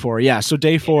was it, day 4? Yeah, so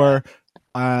day 4,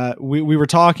 we were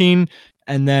talking,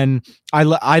 and then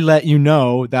I let you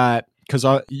know that, because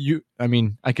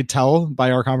I could tell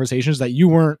by our conversations that you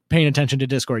weren't paying attention to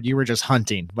Discord. You were just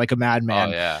hunting like a madman.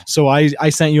 Oh yeah. So I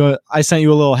sent you a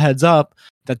little heads up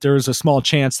that there's a small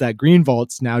chance that green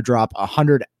vaults now drop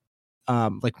 100,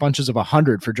 like bunches of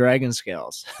 100 for dragon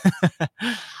scales.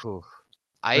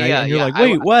 Right? And you're like,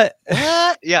 wait, what?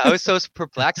 Yeah, I was so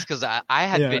perplexed because I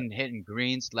had been hitting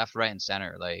greens left, right, and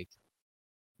center. Like,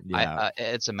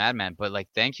 it's a madman. But like,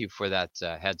 thank you for that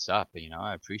heads up.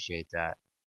 I appreciate that.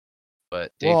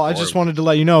 But I just wanted to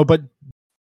let you know. But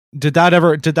did that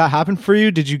happen for you?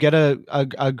 Did you get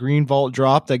a green vault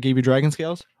drop that gave you dragon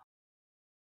scales?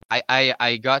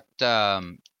 I got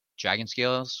dragon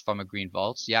scales from a green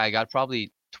vaults. Yeah, I got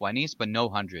probably 20s, but no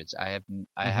hundreds. I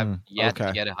have yet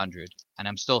to get 100, and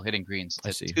I'm still hitting greens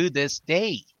to this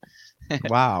day.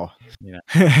 Wow.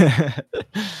 Yeah.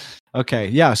 Okay.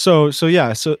 Yeah. So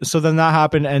then that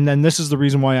happened, and then this is the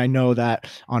reason why I know that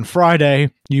on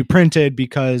Friday you printed,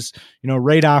 because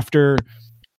right after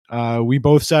we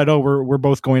both said, oh, we're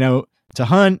both going out to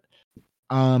hunt.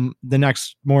 The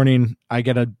next morning I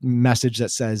get a message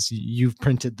that says you've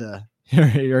printed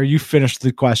or you finished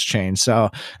the quest chain. So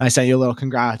I sent you a little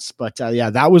congrats, but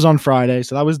that was on Friday.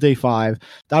 So that was day 5.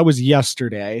 That was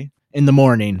yesterday in the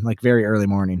morning, like very early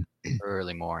morning.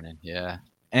 Early morning. Yeah.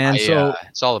 And it's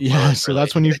all so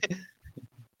that's when you,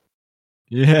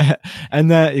 yeah.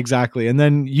 And then exactly. And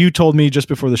then you told me just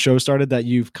before the show started that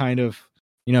you've kind of,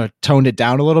 toned it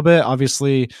down a little bit.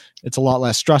 Obviously it's a lot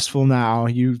less stressful now.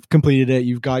 You've completed it.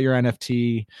 You've got your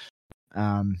NFT.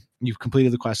 You've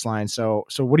completed the quest line. So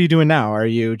what are you doing now? Are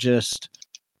you just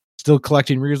still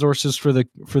collecting resources for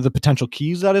the potential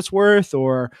keys that it's worth,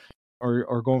 or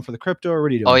going for the crypto, or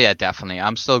what are you doing? Oh yeah, definitely.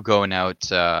 I'm still going out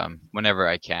whenever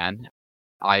I can.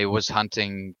 I was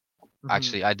hunting.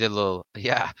 Actually, I did a little.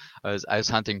 Yeah, I was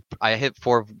hunting. I hit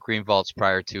 4 green vaults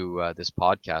prior to this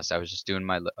podcast. I was just doing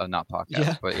my not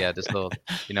podcast, but this little.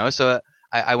 So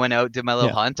I went out, did my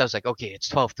little hunt. I was like, okay, it's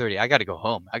 12:30. I got to go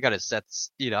home. I got to set.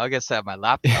 I got to set my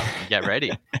laptop and get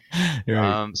ready.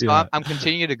 I'm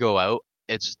continuing to go out.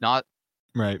 It's not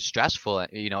stressful.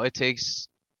 It takes.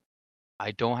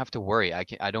 I don't have to worry.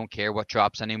 I don't care what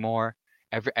drops anymore.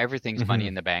 Everything's money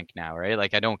in the bank now, right?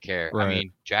 Like I don't care. Right. I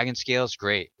mean, dragon scales,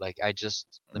 great. Like I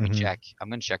just let me check. I'm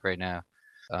gonna check right now.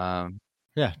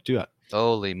 Do it.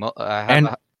 Holy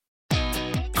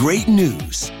Great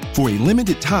news! For a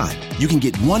limited time, you can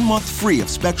get 1 month free of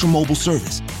Spectrum Mobile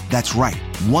service. That's right,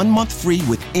 1 month free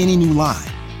with any new line.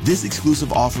 This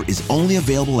exclusive offer is only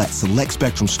available at select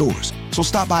Spectrum stores, so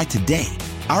stop by today.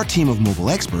 Our team of mobile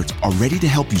experts are ready to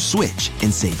help you switch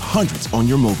and save hundreds on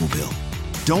your mobile bill.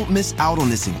 Don't miss out on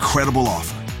this incredible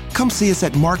offer. Come see us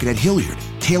at Market at Hilliard,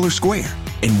 Taylor Square,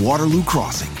 and Waterloo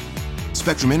Crossing.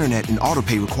 Spectrum Internet and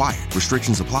autopay required.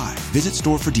 Restrictions apply. Visit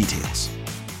store for details.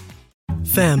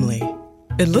 Family.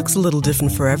 It looks a little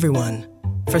different for everyone.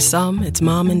 For some, it's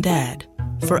mom and dad.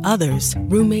 For others,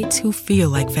 roommates who feel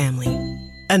like family.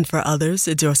 And for others,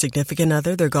 it's your significant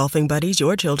other, their golfing buddies,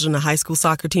 your children, a high school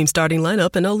soccer team starting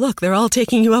lineup, and oh look, they're all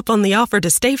taking you up on the offer to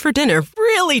stay for dinner,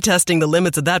 really testing the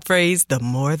limits of that phrase, the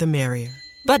more the merrier.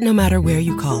 But no matter where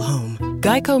you call home,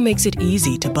 Geico makes it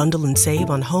easy to bundle and save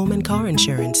on home and car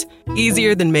insurance.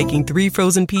 Easier than making 3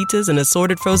 frozen pizzas and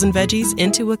assorted frozen veggies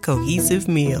into a cohesive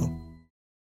meal.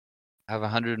 I have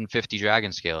 150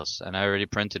 dragon scales, and I already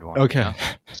printed one. Okay.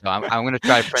 So I'm going to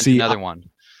try to print another one.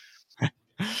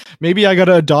 Maybe I got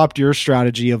to adopt your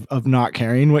strategy of not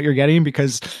caring what you're getting,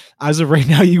 because as of right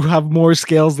now, you have more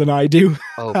scales than I do.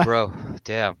 Oh, bro.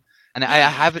 Damn. And I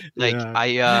haven't,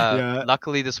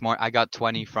 luckily this morning, I got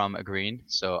 20 from a green.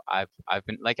 So I've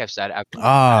been, like I've said,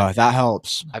 that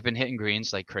helps. I've been hitting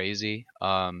greens like crazy.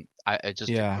 I just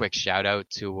a quick shout out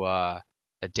to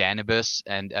Danibus,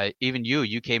 and even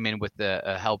you came in with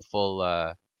a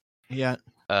helpful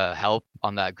help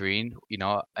on that green, in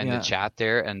the chat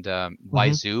there. And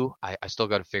Waizu, I still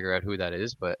got to figure out who that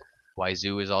is, but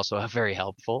Waizu is also very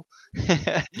helpful.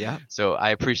 So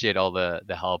I appreciate all the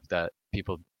help that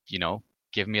people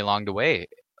give me along the way.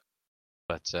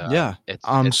 But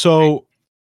so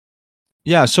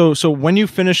when you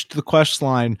finished the quest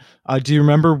line, do you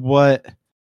remember what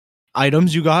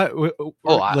items you got?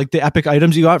 Like the epic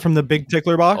items you got from the big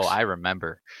tickler box? Oh, I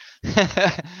remember.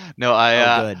 No,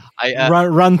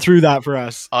 run through that for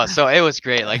us. Oh, so it was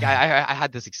great. Like I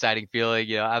had this exciting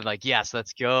feeling. I'm like, yes,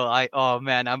 let's go. I'm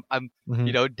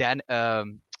Dan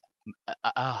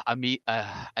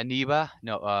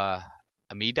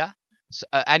Amida. So,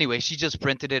 anyway, she just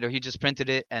printed it, or he just printed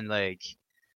it, and like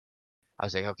I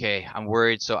was like, okay, I'm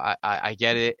worried, so I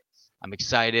get it. I'm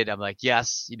excited. I'm like,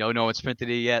 yes, no one's printed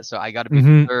it yet, so I got to be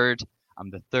the third.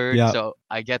 I'm the third, so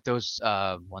I get those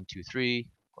 1, 2, 3,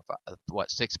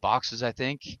 what, 6 boxes, I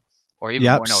think, or even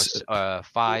more. No,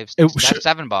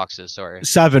 7 boxes. Sorry,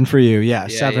 7 for you. Yeah,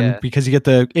 Yeah, 7 yeah. because you get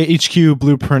the HQ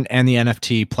blueprint and the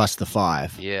NFT plus the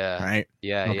 5. Yeah, Right.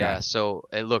 yeah, Okay. yeah. So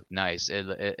it looked nice. It's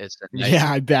a nice.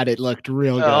 Yeah, I bet it looked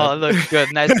real good. Oh, it looked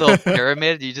good. Nice little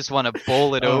pyramid. You just want to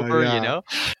bowl it Oh, over, yeah. you know.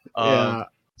 Yeah.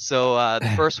 So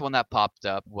the first one that popped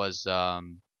up was I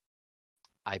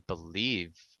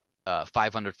believe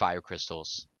 500 fire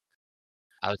crystals.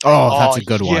 I was like, Oh, that's a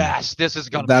good one. Yes, this is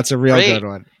gonna That's be a real great. good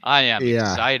one. I am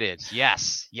Yeah. excited.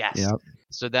 Yes. Yep.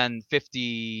 So then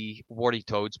 50 warty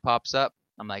toads pops up.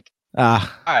 I'm like, all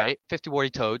right, 50 warty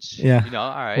toads. Yeah. You know,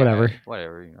 all right, Whatever. all right,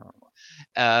 whatever, you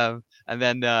know. And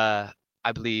then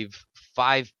I believe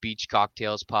 5 beach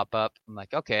cocktails pop up. I'm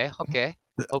like, okay.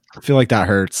 I feel like that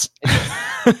hurts.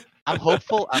 I'm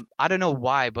hopeful. I don't know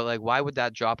why, but like, why would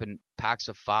that drop in packs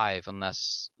of 5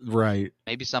 unless right?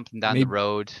 Maybe something down the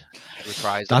road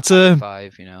requires that's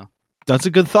 5, you know. That's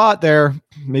a good thought there.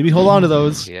 Maybe hold on to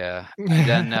those. Yeah. And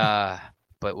then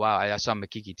but wow, I saw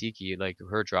Makiki Tiki, like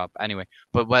her drop. Anyway,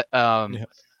 but what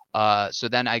so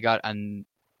then I got a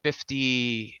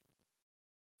 50,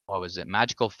 what was it?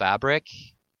 Magical fabric.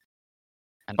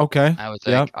 And okay. I was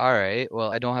like, all right,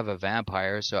 well, I don't have a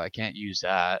vampire, so I can't use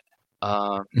that.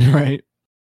 Right.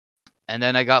 And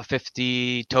then I got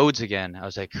 50 toads again. I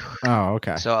was like, oh,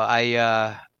 okay. So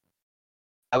I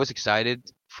was excited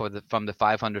from the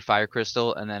 500 fire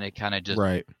crystal, and then it kind of just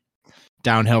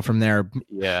downhill from there.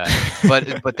 Yeah,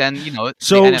 but then you know,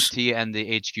 so, the NFT and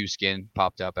the HQ skin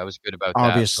popped up. I was good about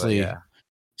obviously. that. Obviously, yeah.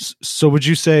 So would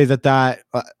you say that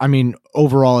I mean,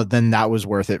 overall, then that was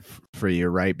worth it for you,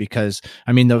 right? Because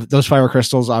I mean, those fire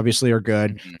crystals obviously are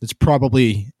good. Mm-hmm. It's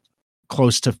probably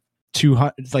close to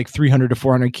 200, like 300 to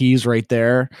 400 keys right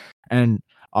there, and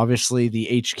obviously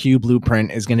the HQ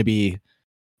blueprint is going to be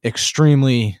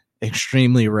extremely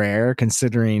rare,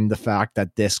 considering the fact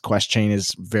that this quest chain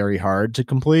is very hard to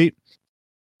complete.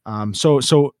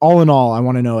 So all in all, I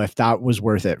want to know if that was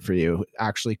worth it for you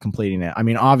actually completing it. I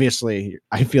mean, obviously,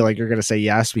 I feel like you're going to say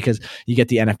yes because you get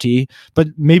the NFT, but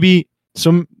maybe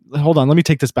hold on, let me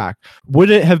take this back. Would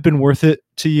it have been worth it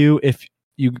to you if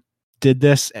you did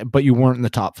this, but you weren't in the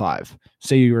top 5?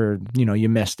 Say you were, you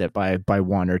missed it by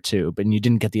 1 or 2, but you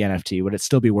didn't get the NFT. Would it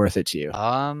still be worth it to you?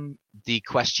 The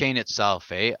quest chain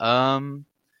itself, I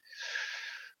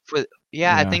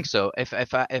think so. If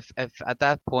at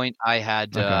that point I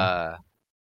had what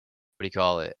do you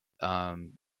call it? The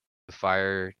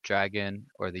fire dragon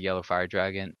or the yellow fire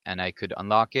dragon, and I could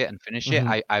unlock it and finish it,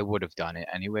 I would have done it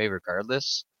anyway,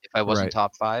 regardless if I wasn't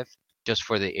top 5. Just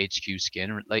for the HQ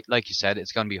skin, like you said,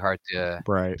 it's gonna be hard to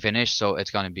finish, so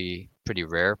it's gonna be pretty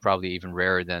rare, probably even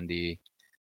rarer than the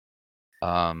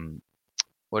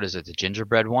what is it, the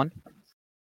gingerbread one?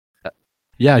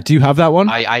 Yeah, do you have that one?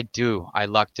 I do. I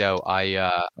lucked out. I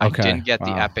didn't get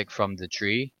the epic from the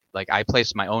tree. Like, I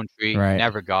placed my own tree,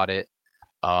 never got it.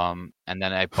 And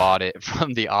then I bought it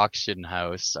from the auction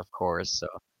house, of course. So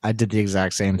I did the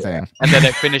exact same thing. And then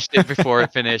I finished it before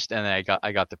it finished, and then I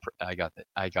got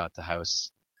the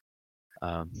house.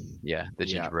 The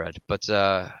gingerbread. But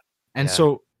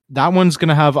so that one's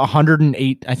gonna have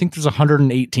 108. I think there's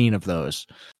 118 of those.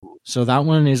 So that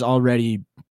one is already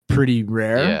pretty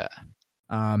rare. Yeah.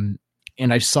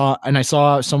 And I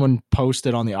saw someone post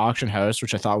it on the auction house,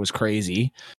 which I thought was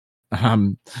crazy.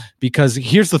 Because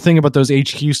here's the thing about those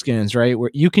HQ skins, right?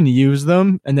 Where you can use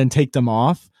them and then take them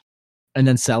off and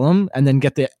then sell them and then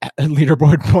get the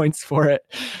leaderboard points for it.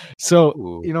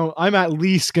 So, I'm at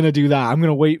least going to do that. I'm going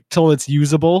to wait till it's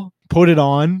usable, put it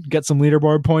on, get some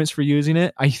leaderboard points for using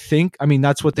it. I mean,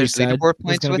 that's what they said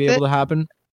was going to be able to happen.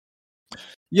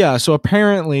 Yeah, so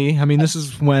apparently, I mean, this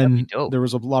is when there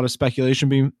was a lot of speculation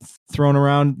being thrown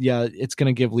around. Yeah, it's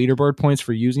going to give leaderboard points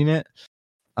for using it,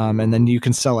 and then you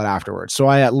can sell it afterwards. So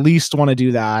I at least want to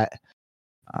do that,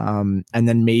 and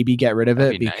then maybe get rid of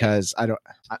it because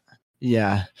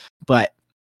but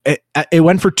it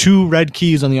went for 2 red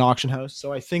keys on the auction house,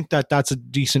 so I think that's a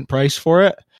decent price for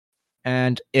it.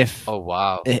 And if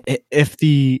if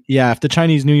the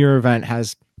Chinese New Year event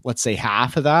has, let's say,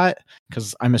 half of that,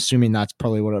 because I'm assuming that's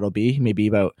probably what it'll be, maybe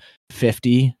about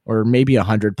 50 or maybe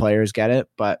 100 players get it,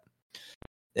 but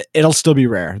it'll still be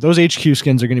rare. Those HQ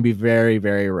skins are going to be very,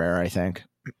 very rare, I think.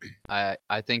 I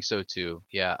think so too.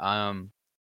 Yeah.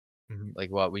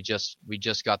 Like what we just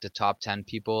got the top 10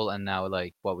 people, and now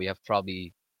like what we have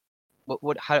probably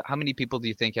how many people do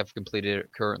you think have completed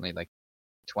it currently? Like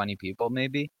 20 people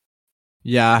maybe?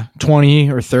 Yeah,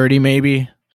 20 or 30 maybe.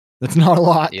 That's not a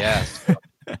lot. Yeah.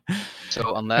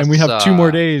 So unless and we have 2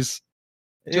 more days.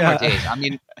 2 more days.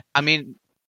 I mean,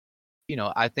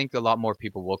 I think a lot more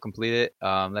people will complete it.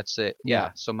 Let's say,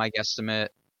 so my guesstimate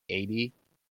 80,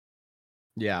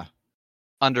 Yeah,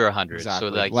 under 100. So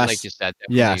exactly. like you said,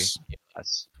 definitely Yes.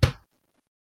 less.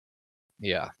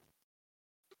 Yeah.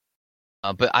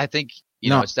 But I think,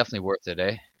 No. it's definitely worth it,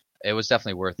 eh? It was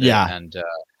definitely worth it. Yeah. And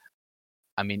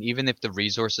I mean, even if the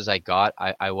resources I got,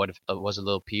 I would have was a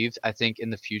little peeved. I think in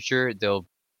the future they'll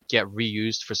get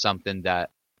reused for something that,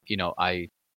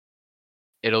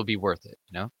 it'll be worth it,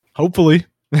 Hopefully.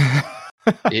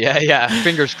 Yeah.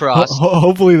 Fingers crossed.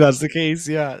 Hopefully that's the case.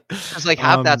 Yeah. Because like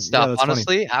half that stuff, that's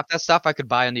honestly, half that stuff I could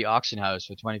buy in the auction house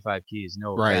for 25 keys.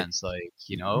 No Right. offense,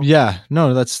 Yeah,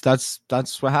 no, that's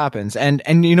what happens. And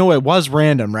it was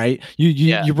random, right?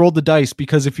 You rolled the dice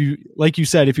because if you, like you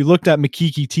said, if you looked at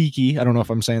Makiki Tiki, I don't know if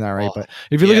I'm saying that right, but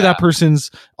if you look at that person's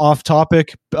off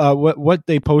topic, what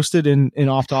they posted in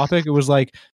off topic, it was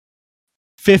like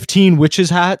 15 witches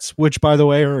hats, which by the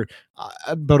way are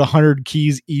about 100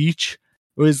 keys each.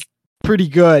 It was pretty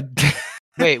good.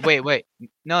 Wait.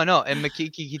 No, and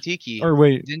Makiki Tiki. Or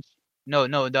wait. No,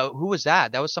 who was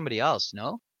that? That was somebody else,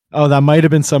 no? Oh, that might have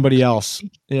been somebody else.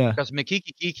 Yeah. Because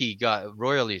Makiki Kiki got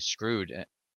royally screwed.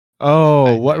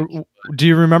 Oh, what do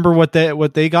you remember what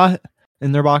they got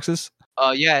in their boxes?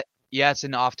 Yeah, it's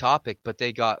an off topic, but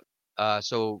they got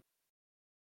so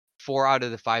 4 out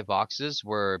of the 5 boxes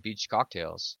were beach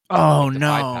cocktails. Oh like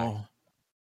no.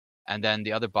 And then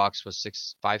the other box was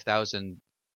 5,000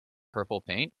 purple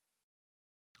paint.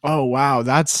 Oh wow,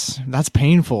 that's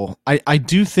painful. I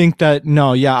do think that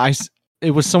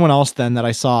it was someone else then that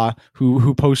I saw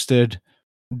who posted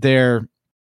their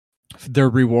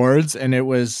rewards, and it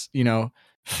was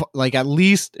like at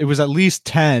least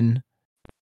 10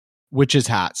 witches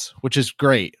hats, which is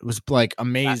great. It was like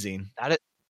amazing.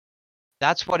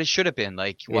 That's what it should have been.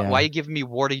 Like, why are you giving me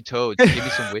warty toads? Give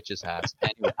me some witches hats.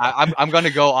 Anyway, I'm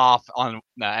gonna go off on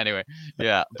anyway.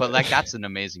 Yeah, but like that's an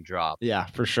amazing drop. Yeah,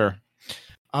 for sure.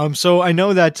 So I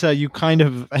know that you kind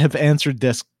of have answered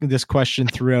this question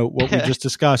throughout what we just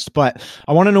discussed, but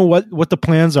I want to know what the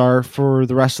plans are for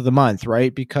the rest of the month,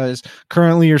 right? Because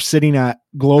currently you're sitting at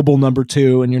global number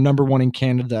 2 and you're number 1 in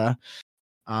Canada.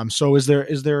 So is there a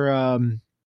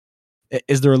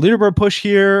leaderboard push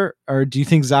here, or do you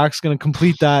think Zach's going to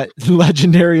complete that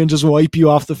legendary and just wipe you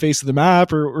off the face of the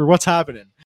map, or what's happening?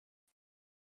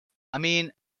 I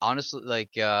mean, honestly,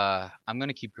 like I'm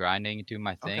gonna keep grinding and doing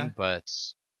my thing, but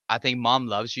I think Mom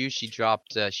Loves You. She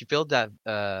dropped. She filled that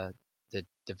the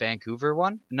Vancouver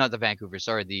one, not the Vancouver.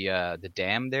 Sorry, the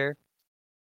dam there.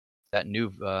 That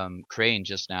new crane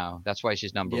just now. That's why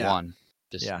she's number 1.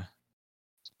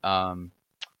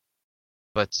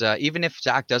 But even if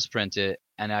Zach does print it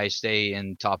and I stay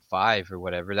in top 5 or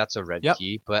whatever, that's a red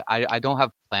key. But I don't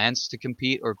have plans to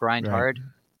compete or grind hard.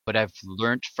 But I've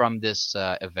learned from this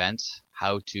event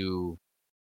how to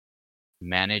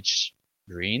manage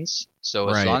greens. So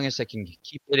as long as I can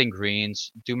keep hitting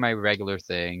greens, do my regular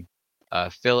thing,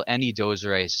 fill any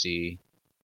dozer I see,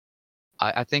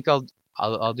 I think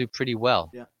I'll do pretty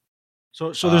well. Yeah.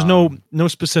 So there's no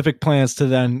specific plans to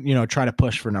then try to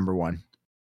push for number 1.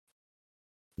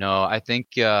 No, I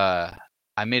think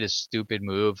I made a stupid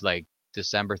move like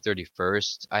December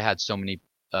 31st. I had so many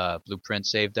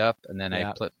blueprints saved up, and then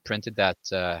I printed that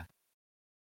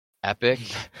epic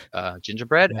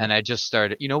gingerbread, and I just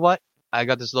started. You know what? I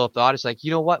got this little thought. It's like,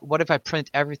 you know what? What if I print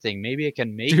everything? Maybe I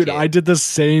can make it. Dude, I did the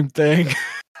same thing.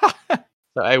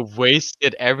 So I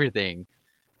wasted everything.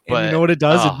 And but, you know what it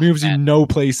does? It moves you no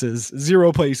places.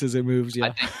 0 places it moves you.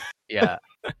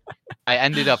 I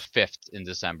ended up 5th in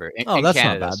December in that's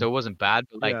Canada, not bad. So it wasn't bad,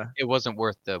 but it wasn't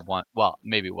worth the one. Well,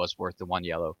 maybe it was worth the 1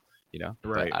 yellow,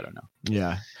 right? But I don't know.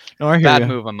 Yeah, no, I hear bad you.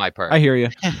 move on my part. I hear you.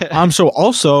 So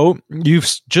also you've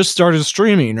just started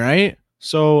streaming, right?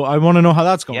 So I want to know how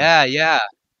that's going. Yeah.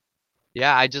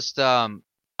 I just I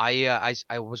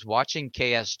was watching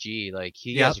KSG. Like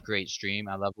he has a great stream.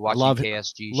 I love watching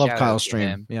KSG. Love Kyle's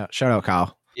stream. Yeah, shout out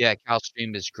Kyle. Yeah, Kyle's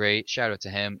stream is great. Shout out to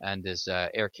him and his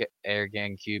Air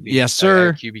Gang QB. Yes,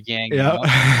 sir. QB Gang. Yeah.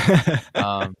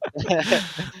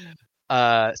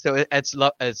 So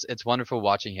it's wonderful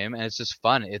watching him, and it's just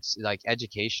fun. It's like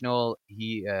educational.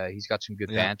 He's got some good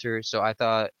banter. So I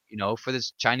thought, for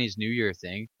this Chinese New Year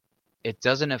thing, it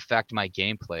doesn't affect my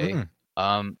gameplay.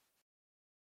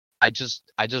 I just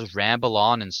ramble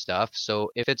on and stuff.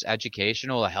 So if it's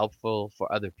educational or helpful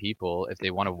for other people, if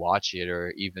they want to watch it,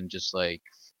 or even just like,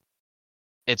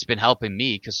 it's been helping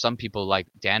me because some people like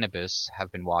Danibus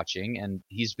have been watching, and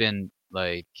he's been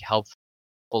like helpful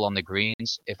on the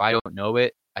greens. If I don't know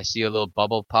it, I see a little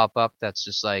bubble pop up that's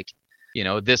just like,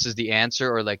 this is the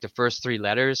answer, or like the first 3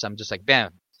 letters. I'm just like,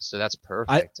 bam. So that's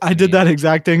perfect. I did that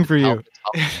exact thing for you.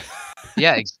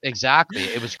 Yeah, exactly.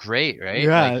 It was great, right?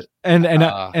 Yeah, Like,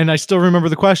 and I still remember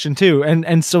the question too,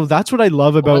 and so that's what I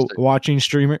love what was about it? watching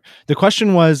streamer. The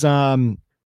question was the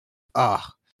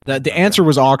answer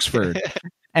was Oxford,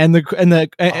 and the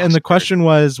Oxford. question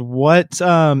was what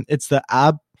it's the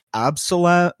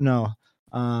Absalom no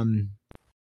um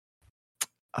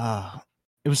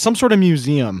it was some sort of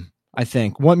museum, I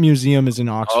think. What museum is in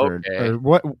Oxford, Okay.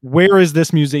 or where is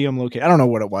this museum located? I don't know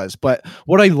what it was, but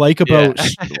what I like Yeah.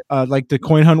 about like the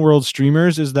Coin Hunt World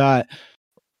streamers is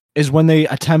when they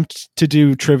attempt to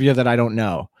do trivia that I don't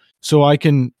know, so I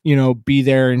can be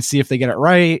there and see if they get it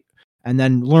right and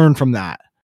then learn from that.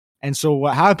 And so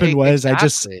what happened was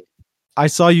Exactly. I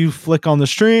saw you flick on the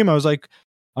stream. I was like,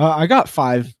 I got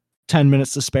 5-10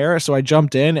 minutes to spare. So I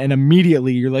jumped in and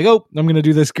immediately you're like, oh, I'm going to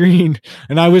do this green.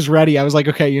 And I was ready. I was like,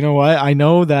 okay, you know what? I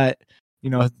know that,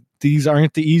 these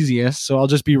aren't the easiest. So I'll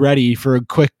just be ready for a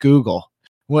quick Google,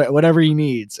 whatever he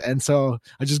needs. And so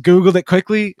I just Googled it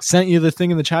quickly, sent you the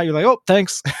thing in the chat. You're like, oh,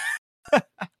 thanks.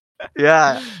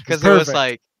 Yeah, because it was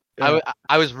like Yeah.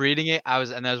 I was reading it. I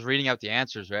was reading out the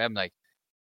answers, right? I'm like,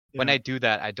 when I do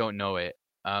that, I don't know it.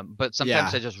 But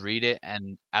sometimes Yeah. I just read it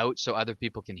and out so other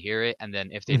people can hear it, and then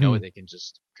if they know Mhm. it, they can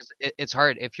just because it's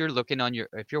hard if you're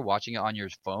if you're watching it on your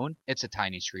phone, it's a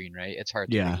tiny screen, right? It's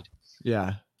hard to Yeah. read.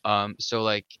 Yeah. So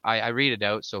like I read it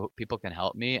out so people can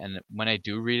help me, and when I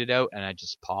do read it out and I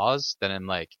just pause, then I'm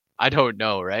like, I don't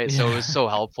know, right? So it was Yeah. so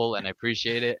helpful, and I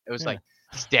appreciate it. It was Yeah. like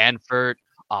Stanford,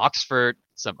 Oxford,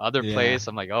 some other Yeah. place.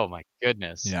 I'm like, oh my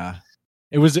goodness. Yeah.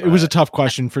 It was a But tough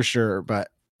question for sure, but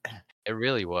it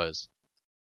really was.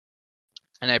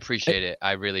 And I appreciate it.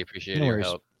 I really appreciate no your worries.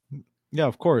 help. Yeah,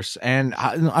 of course. And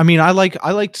I mean, I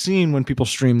liked seeing when people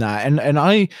stream that, and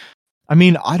I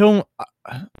mean, I don't.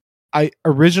 I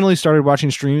originally started watching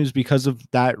streams because of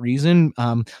that reason.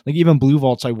 Like even Blue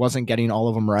Vaults, I wasn't getting all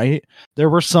of them right. There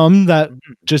were some that Mhm.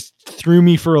 just threw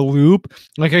me for a loop.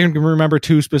 Like I can remember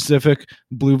 2 specific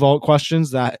Blue Vault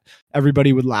questions that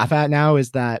everybody would laugh at now.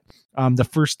 Is that the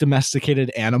first domesticated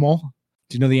animal?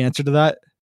 Do you know the answer to that?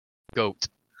 Goat.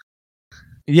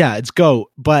 Yeah, it's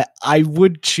goat, but I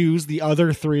would choose the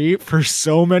other 3 for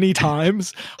so many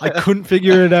times. I couldn't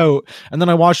figure it out. And then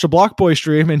I watched a Block Boy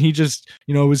stream and he just,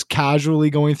 was casually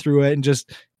going through it and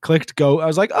just clicked goat. I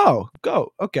was like, oh,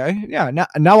 goat. Okay. Yeah.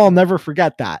 Now I'll never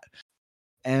forget that.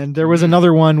 And there was Mhm.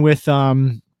 another one with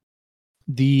the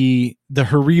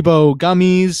Haribo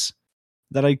gummies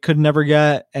that I could never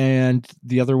get. And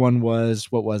the other one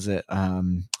was, what was it?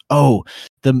 The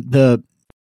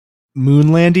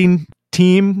moon landing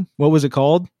team. What was it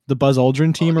called? The Buzz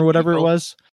Aldrin Oh, team or the whatever it eagle.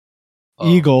 was. Oh,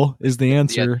 Eagle is the yeah,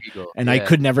 answer. the eagle. And I Yeah.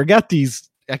 could never get these.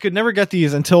 I could never get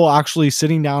these until actually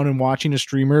sitting down and watching a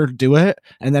streamer do it.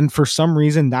 And then for some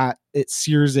reason that it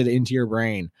sears it into your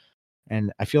brain.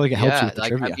 And I feel like it helps you Yeah, with the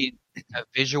like I trivia. mean, a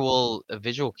visual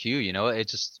cue. It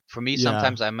just for me Yeah.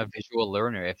 sometimes I'm a visual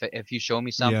learner. If you show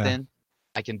me Yeah. something,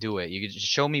 I can do it. You can just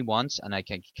show me once and I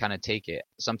can kind of take it.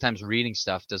 Sometimes reading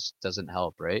stuff doesn't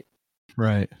help, right?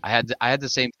 Right. I had the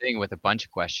same thing with a bunch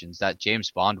of questions. That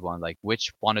James Bond one, like which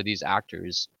one of these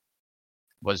actors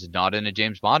was not in a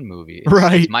James Bond movie? It's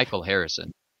Right. Michael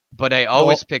Harrison. But I Well,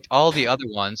 always picked all the other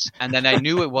ones, and then I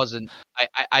knew it wasn't.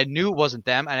 I knew it wasn't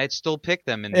them, and I'd still pick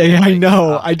them in the end. I Like,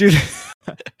 know. I do.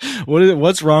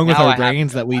 What's wrong with now our I have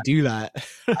brains that we do that?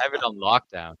 I have it on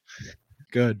lockdown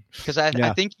Good. because I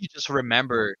Yeah. think you just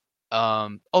remember. Yeah,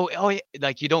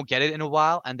 like you don't get it in a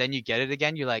while, and then you get it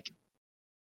again. You're like,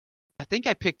 I think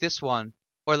I picked this one,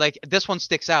 or like this one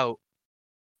sticks out,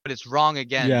 but it's wrong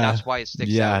again, and Yeah. that's why it sticks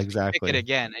Yeah, out. So you pick it exactly.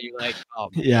 again, and you're like, oh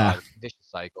my Yeah. god, vicious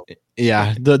cycle.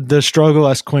 Yeah. The struggle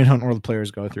us Coin Hunt World players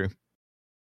go through.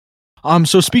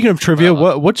 So speaking of But I trivia,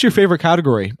 love it. what's your favorite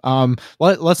category?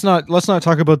 Let's not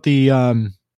talk about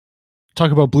the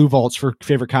talk about Blue Vaults for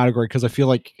favorite category because I feel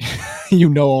like you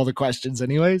know all the questions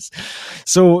anyways.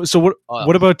 So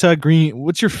what about green?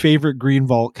 What's your favorite green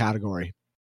vault category?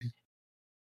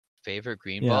 Favorite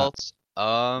green Yeah. vaults?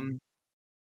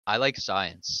 I like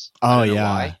science. I Oh don't know yeah.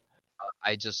 why.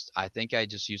 I think I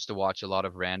just used to watch a lot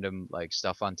of random like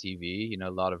stuff on TV.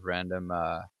 A lot of random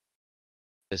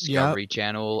Discovery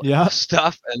Channel Yeah.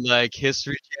 stuff and like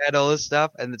History Channel and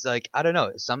stuff, and it's like I don't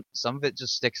know. Some of it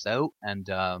just sticks out, and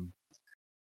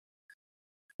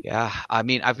yeah. I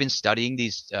mean, I've been studying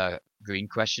these green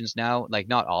questions now. Like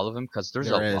not all of them because there's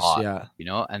a There is, lot. yeah.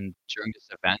 And during this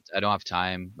event, I don't have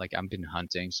time. Like I've been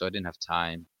hunting, so I didn't have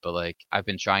time. But like I've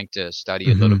been trying to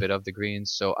study a little Mhm. bit of the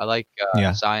greens. So I like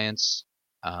Yeah. science,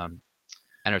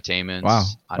 entertainment. Wow.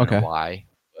 I don't know Okay. why,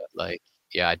 but like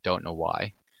yeah, I don't know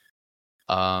why.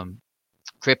 Um,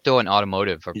 crypto and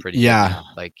automotive are pretty good now.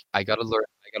 Like I gotta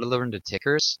learn the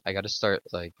tickers. I gotta start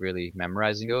like really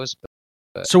memorizing those.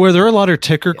 But so are there a lot of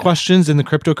ticker questions in the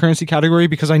cryptocurrency category?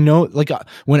 Because I know like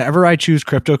whenever I choose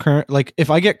cryptocurrency, like if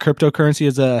I get cryptocurrency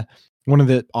as one of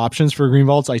the options for green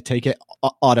vaults, I take it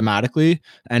automatically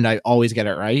and I always get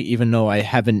it right, even though I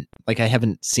haven't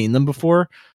seen them before.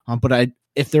 But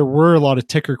if there were a lot of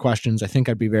ticker questions, I think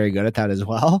I'd be very good at that as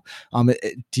well.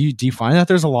 Do you find that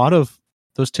there's a lot of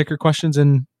those ticker questions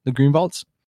in the green vaults?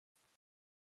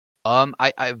 I've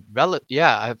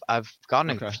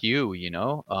gotten a few, you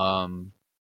know.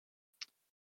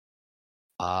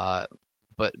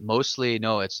 But mostly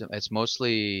no, it's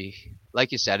mostly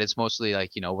like you said, it's mostly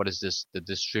like, you know, what is this, the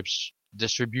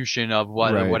distribution of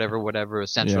what, Right. whatever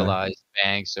centralized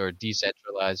banks or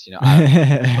decentralized, you know.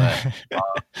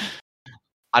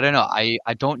 I don't know.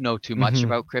 I don't know too much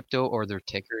about crypto or their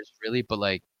tickers really, but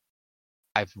like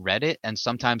I've read it and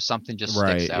sometimes something just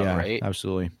sticks out, right?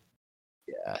 Absolutely.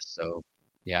 Yeah, so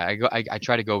yeah, I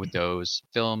try to go with those.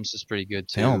 Films is pretty good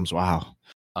too. Films, wow.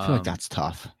 I feel like that's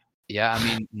tough. Yeah, I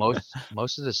mean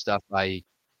most of the stuff I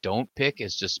don't pick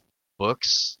is just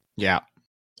books. Yeah.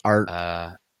 Art.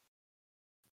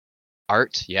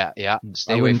 Art, yeah.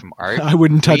 Stay away from art. I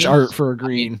wouldn't touch Greens, art for a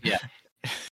green. I mean,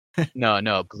 yeah.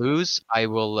 No. Blues, I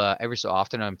will every so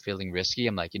often I'm feeling risky.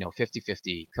 I'm like, you know,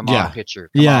 50-50. Come on, pitcher.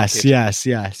 Yes. Yeah.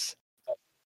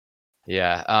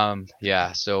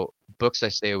 So books I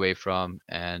stay away from,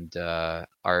 and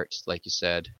art, like you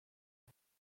said.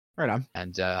 Right on.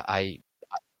 And I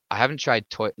haven't tried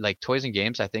toys and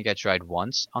games. I think I tried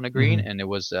once on a green, and it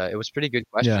was pretty good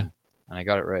question, and I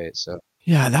got it right. So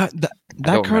yeah,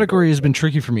 that category has been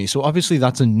tricky for me. So obviously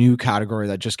that's a new category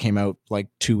that just came out like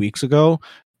 2 weeks ago,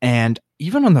 and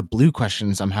even on the blue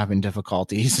questions, I'm having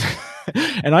difficulties.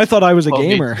 And I thought I was a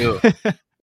gamer.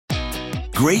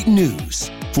 Great news!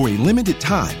 For a limited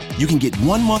time, you can get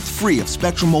 1 month free of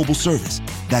Spectrum Mobile service.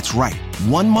 That's right,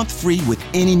 1 month free with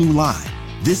any new line.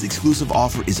 This exclusive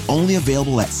offer is only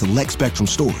available at select Spectrum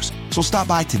stores, so stop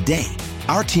by today.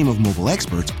 Our team of mobile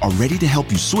experts are ready to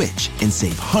help you switch and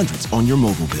save hundreds on your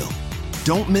mobile bill.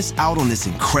 Don't miss out on this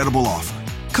incredible offer.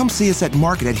 Come see us at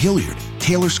Market at Hilliard,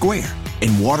 Taylor Square,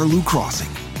 and Waterloo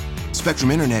Crossing. Spectrum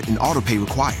Internet and autopay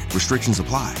required. Restrictions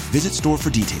apply. Visit store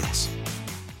for details.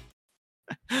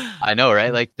 I know,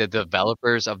 right? Like the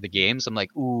developers of the games, I'm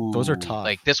like, ooh, those are tough.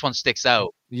 Like this one sticks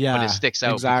out. Yeah, but it sticks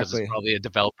out because it's probably a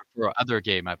developer for other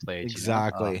game I played.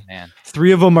 Exactly. You know? Oh, man.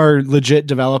 3 of them are legit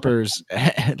developers,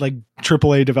 like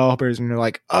AAA developers, and you're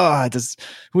like,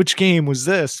 which game was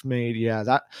this made?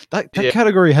 Yeah, that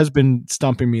category has been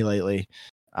stumping me lately.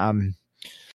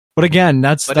 But again,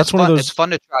 that's one of those. It's fun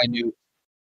to try new.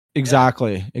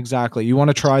 Exactly. You want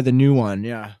to try the new one,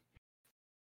 yeah.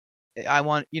 I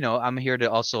want, you know, I'm here to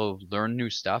also learn new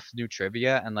stuff, new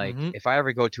trivia, and like if I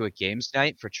ever go to a games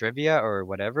night for trivia or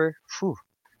whatever,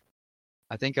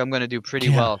 I think I'm gonna do pretty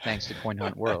well thanks to Coin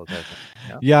Hunt World. I think,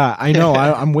 you know? Yeah, I know.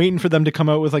 I'm waiting for them to come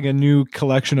out with like a new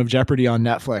collection of Jeopardy on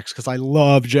Netflix because I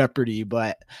love Jeopardy,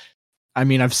 but I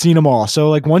mean, I've seen them all. So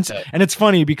like once, and it's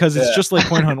funny because it's just like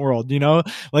Coin Hunt World, you know,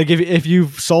 like if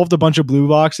you've solved a bunch of blue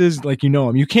boxes, like, you know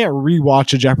them, you can't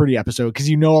rewatch a Jeopardy episode because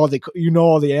you know all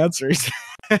the answers.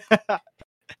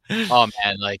 Oh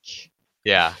man, like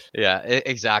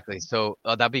exactly. So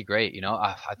that'd be great. You know,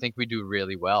 I think we do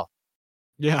really well.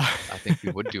 Yeah, I think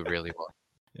we would do really well.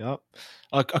 Yep.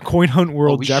 A Coin Hunt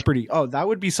World Jeopardy. Oh, that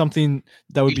would be something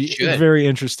that would be very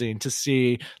interesting to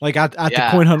see, like at the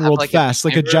Coin Hunt World Fest,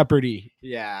 like a Jeopardy.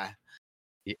 Yeah.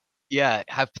 Yeah,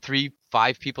 have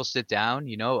 5 people sit down,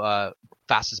 you know,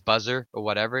 fastest buzzer or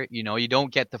whatever. You know, you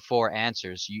don't get the 4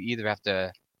 answers. You either have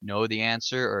to know the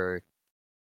answer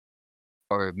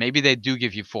or maybe they do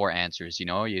give you 4 answers, you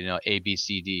know, A, B,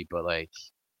 C, D, but like,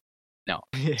 no,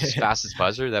 just fastest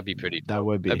buzzer. That'd be pretty. That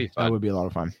would be fun. That would be a lot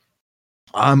of fun.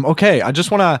 Okay, I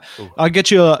just want to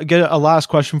get a last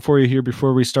question for you here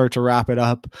before we start to wrap it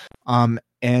up. And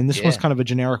this one's kind of a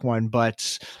generic one, but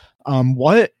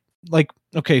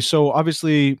so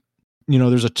obviously, you know,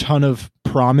 there's a ton of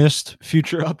promised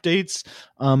future updates.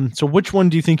 So which one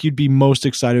do you think you'd be most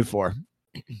excited for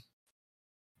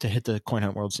to hit the Coin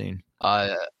Hunt World scene?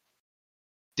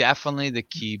 Definitely the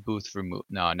key booth remove.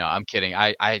 No, I'm kidding.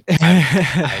 I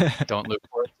don't look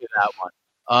forward to that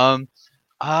one.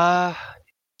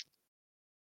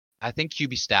 I think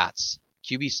QB stats.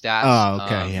 Oh,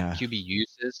 okay, yeah. QB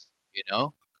uses, you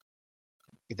know,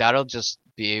 that'll just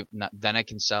be. Then I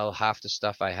can sell half the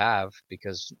stuff I have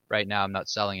because right now I'm not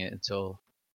selling it until,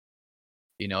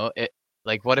 you know, it.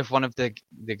 Like, what if one of the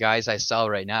guys I sell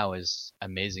right now is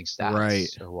amazing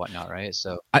stats or whatnot, right?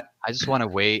 So I just want to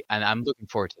wait, and I'm looking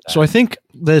forward to that. So I think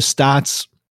the stats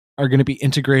are going to be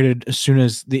integrated as soon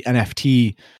as the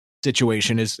NFT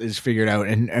situation is figured out,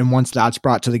 and once that's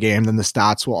brought to the game, then the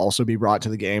stats will also be brought to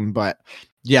the game. But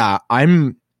yeah, I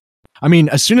mean,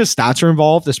 as soon as stats are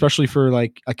involved, especially for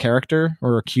like a character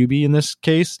or a QB in this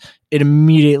case, it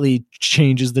immediately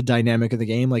changes the dynamic of the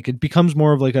game. Like it becomes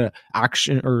more of like a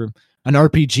action or an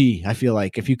RPG. I feel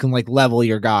like if you can like level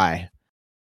your guy.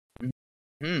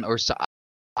 Or so,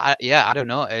 I don't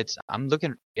know.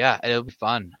 It'll be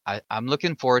fun. I'm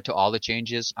looking forward to all the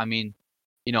changes. I mean,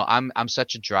 I'm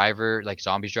such a driver, like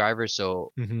zombies driver,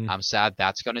 so I'm sad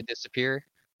that's gonna disappear.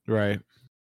 Right.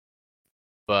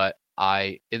 But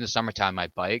in the summertime I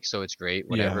bike, so it's great,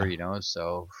 whatever,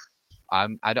 so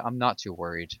I'm not too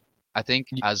worried. I think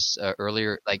as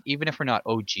earlier, like even if we're not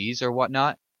OGs or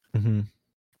whatnot,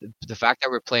 the fact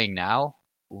that we're playing now,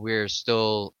 we're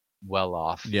still well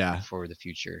off for the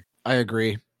future. I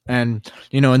agree. And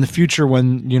in the future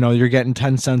when you're getting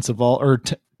 10 cents of vault or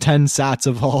 10 sats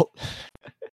of vault,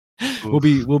 we'll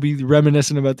be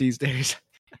reminiscing about these days.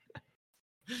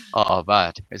 Oh,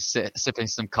 but sipping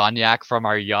some cognac from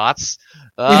our yachts.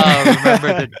 Oh,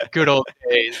 remember the good old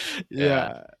days.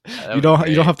 Yeah. You don't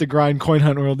have to grind Coin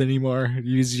Hunt World anymore.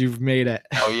 You've made it.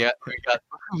 Oh yeah,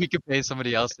 we could pay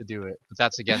somebody else to do it. But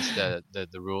that's against the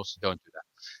rules, so don't do that.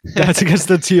 That's against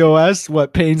the TOS?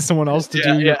 What, paying someone else to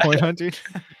do your coin hunting?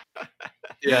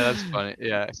 Yeah, that's funny.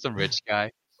 Yeah, some rich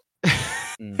guy.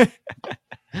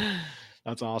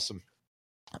 That's awesome.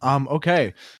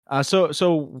 Okay.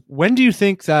 So when do you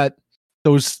think that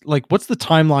those, like, what's the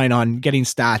timeline on getting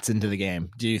stats into the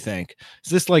game? Do you think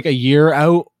is this like a year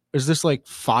out? Is this like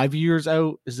 5 years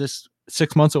out? Is this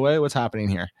 6 months away? What's happening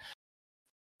here?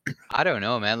 I don't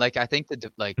know, man. Like, I think the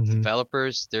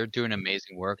developers, they're doing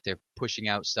amazing work. They're pushing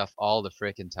out stuff all the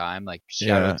freaking time. Like,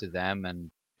 shout out to them, and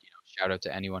shout out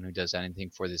to anyone who does anything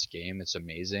for this game. It's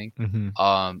amazing.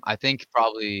 I think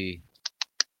probably,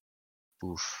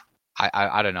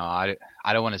 I don't know. I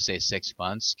don't want to say 6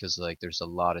 months because like there's a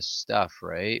lot of stuff,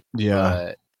 right? Yeah.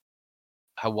 But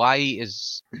Hawaii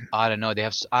is, I don't know. They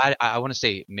have, I want to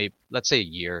say maybe, let's say a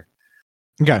year.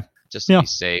 Okay. Just to be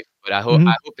safe. But I hope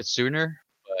it's sooner.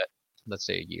 But let's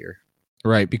say a year.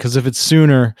 Right, because if it's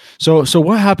sooner, so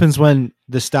what happens when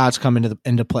the stats come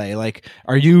into play? Like,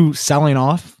 are you selling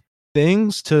off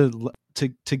things to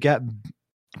get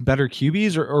better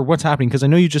QBs, or what's happening? Because I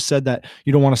know you just said that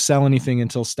you don't want to sell anything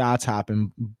until stats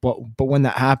happen, but when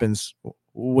that happens,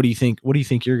 what do you think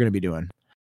you're going to be doing?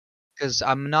 Because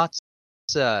I'm not,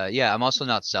 I'm also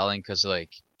not selling because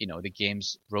like the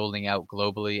game's rolling out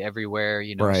globally everywhere.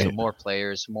 Right. So more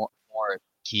players, more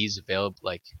keys available,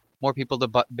 like more people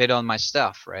to bid on my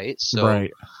stuff, right? So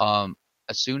right.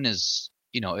 As soon as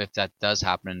if that does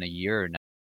happen in a year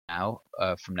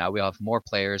from now, we'll have more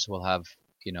players. We'll have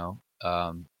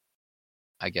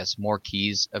I guess more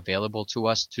keys available to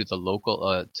us, to the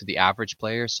local, to the average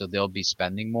player, so they'll be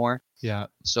spending more. Yeah.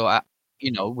 So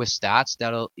with stats,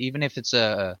 that'll, even if it's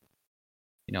a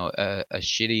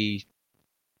shitty,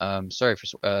 sorry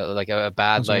for like a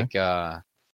bad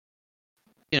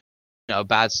a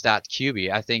bad stat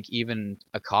QB, I think even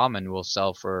a common will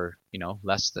sell for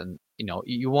less than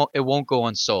it won't go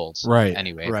unsold, right?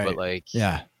 Anyway, right. But like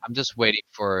I'm just waiting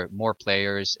for more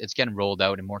players. It's getting rolled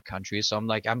out in more countries, so I'm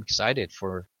excited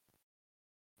for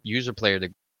user player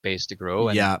base to grow,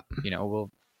 and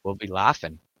we'll be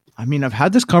laughing. I mean, I've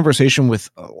had this conversation with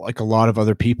like a lot of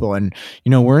other people, and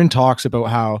we're in talks about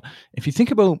how if you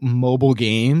think about mobile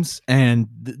games and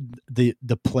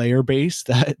the player base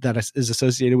that is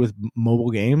associated with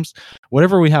mobile games,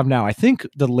 whatever we have now, I think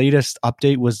the latest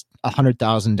update was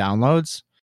 100,000 downloads.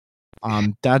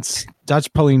 That's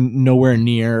probably nowhere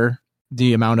near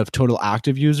the amount of total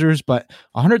active users, but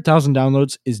 100,000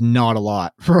 downloads is not a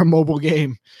lot for a mobile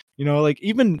game. Like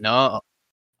even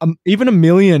a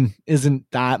million isn't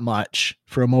that much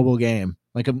for a mobile game,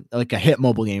 like a hit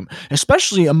mobile game,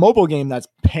 especially a mobile game that's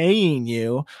paying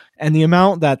you, and the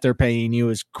amount that they're paying you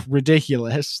is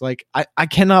ridiculous. Like I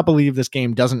cannot believe this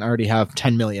game doesn't already have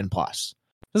 10 million plus.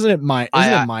 Isn't it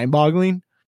mind-boggling?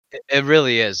 It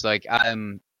really is. Like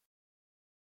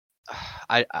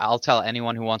I'll tell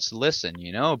anyone who wants to listen,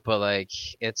 but like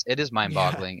it is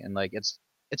mind-boggling, and like it's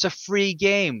a free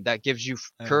game that gives you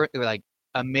like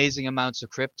amazing amounts of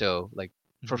crypto, like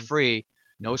for free,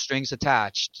 no strings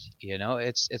attached.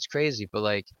 It's crazy. But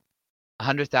like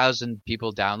 100,000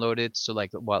 people downloaded, so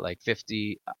like what, like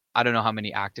 50? I don't know how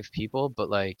many active people, but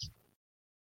like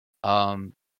I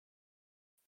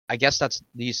guess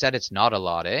you said it's not a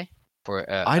lot, for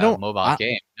a mobile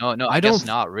game. No, I guess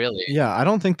not really. Yeah, I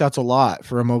don't think that's a lot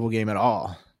for a mobile game at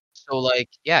all. So like,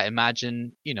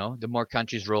 imagine, the more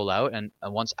countries roll out, and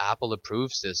once Apple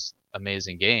approves this,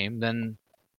 amazing game, then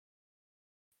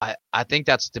I think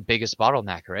that's the biggest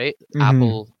bottleneck, right? Mhm.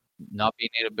 Apple not being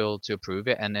able to approve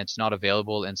it, and it's not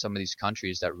available in some of these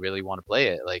countries that really want to play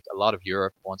it. Like a lot of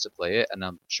Europe wants to play it, and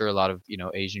I'm sure a lot of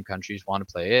Asian countries want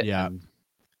to play it, Yeah. and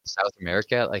South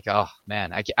America. Like, oh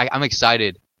man, I'm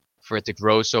excited for it to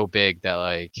grow so big that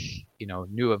like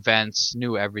new events,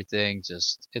 new everything.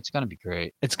 Just it's gonna be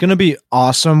great. It's going to be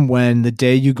awesome when the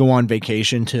day you go on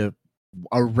vacation to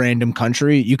a random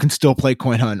country, you can still play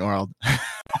Coin Hunt World.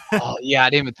 Oh yeah, I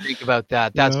didn't even think about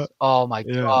that. That's Yeah. oh my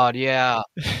Yeah. god, yeah.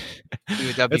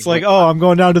 Dude, that'd be It's like, way oh, I'm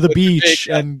going down to the With the big beach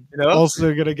guy, and you know?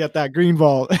 also going to get that green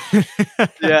vault.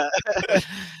 Yeah.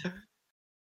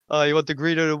 Oh, you want the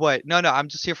green or the white? No, I'm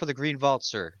just here for the green vault,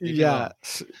 sir. Leave me Yeah.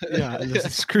 alone. Yeah.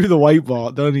 Screw the white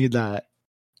vault. Don't need that.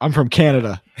 I'm from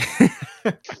Canada.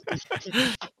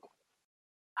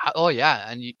 Oh yeah,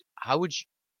 and how would you?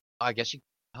 I guess you.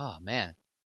 Oh man,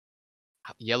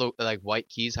 yellow like white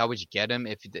keys. How would you get them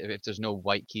if there's no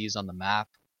white keys on the map?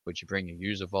 Would you bring your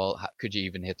user vault? Could you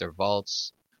even hit their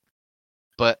vaults?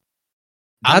 But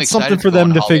I'm That's something excited for to go on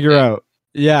them to figure holiday. out.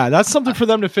 Yeah, that's something for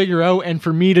them to figure out, and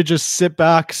for me to just sit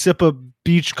back, sip a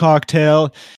beach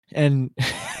cocktail, and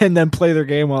and then play their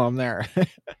game while I'm there.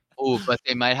 Oh, but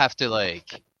they might have to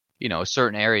like,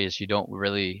 certain areas you don't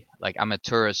really like. I'm a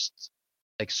tourist.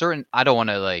 Like certain, I don't want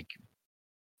to like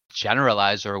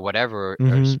generalize or whatever or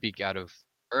Mhm. speak out of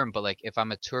term, but like if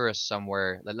I'm a tourist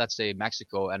somewhere, let's say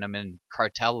Mexico, and I'm in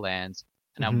cartel land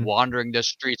and I'm Mhm. wandering the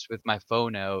streets with my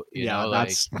phone out, Yeah, like,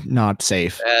 that's not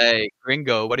safe. hey,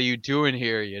 gringo, what are you doing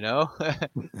here?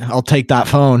 I'll take that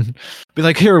phone. Be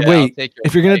like, here, Yeah, I'll wait. take your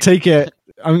If you're gonna life. take it,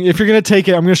 I'm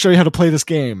gonna show you how to play this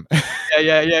game.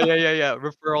 Yeah.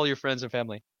 Refer all your friends and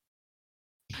family.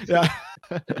 Yeah.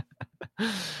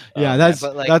 Yeah, Man, that's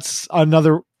but like, that's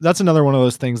another one of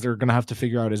those things they're gonna have to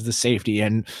figure out is the safety.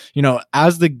 And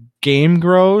as the game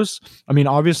grows, I mean,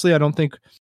 obviously, I don't think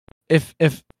if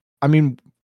I mean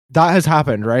that has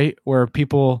happened, right? Where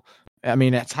people, I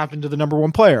mean, it's happened to the number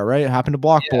one player, right? It happened to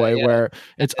Block Boy, yeah. where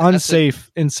it's That's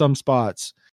unsafe in some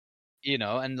spots.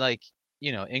 and like,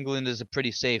 England is a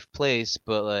pretty safe place,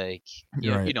 but like,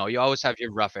 Right. you always have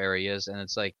your rough areas, and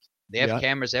it's like they have Yeah.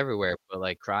 cameras everywhere, but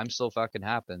like crime still fucking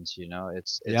happens.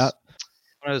 It's Yeah.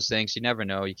 one of those things you never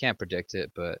know. You can't predict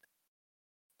it, but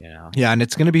Yeah, and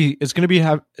it's gonna be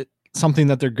something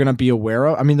that they're gonna be aware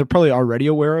of. I mean, they're probably already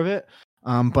aware of it,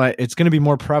 but it's gonna be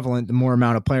more prevalent the more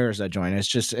amount of players that join. It's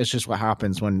just what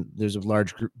happens when there's a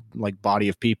large group, like body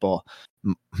of people.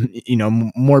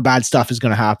 More bad stuff is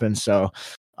gonna happen. So,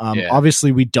 Yeah.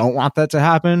 obviously, we don't want that to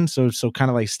happen. So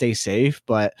kind of like stay safe.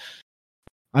 But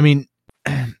I mean,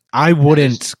 I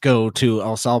wouldn't go to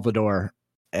El Salvador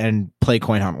and play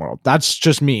Coin Hunt World. That's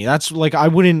just me. That's like, I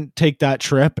wouldn't take that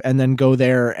trip and then go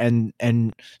there and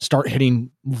start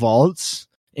hitting vaults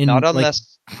in not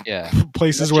unless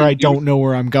places unless where you I don't know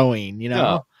where I'm going,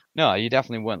 No, you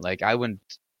definitely wouldn't. Like I wouldn't.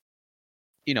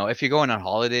 If you're going on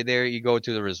holiday there, you go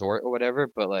to the resort or whatever.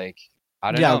 But like,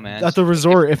 I don't know, man. At the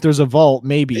resort, if there's a vault,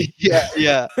 maybe.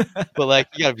 Yeah. But like,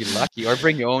 you gotta be lucky, or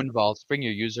bring your own vaults, bring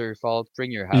your user vault,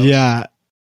 bring your house. Yeah.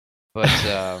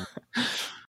 But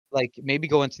like maybe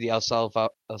go into the El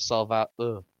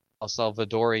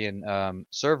Salvadorian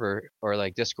server or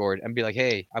like Discord and be like,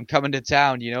 hey, I'm coming to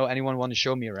town. Anyone want to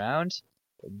show me around?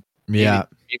 Yeah.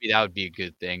 Maybe that would be a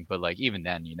good thing. But like even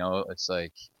then, it's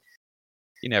like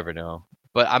you never know.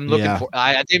 But I'm looking for.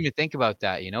 I didn't even think about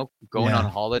that. Going on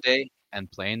holiday and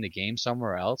playing the game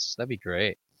somewhere else. That'd be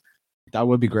great. That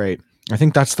would be great. I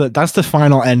think that's the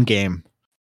final end game.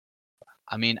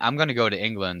 I mean, I'm gonna go to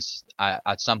England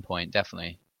at some point,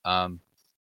 definitely. Go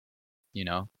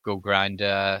grind.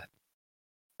 Go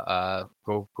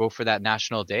for that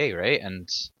national day, right? And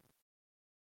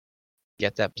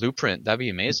get that blueprint. That'd be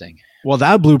amazing. Well,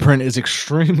 that blueprint is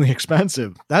extremely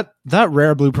expensive. That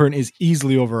rare blueprint is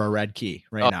easily over a red key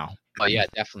now. Oh yeah,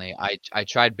 definitely. I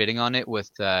tried bidding on it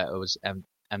with it was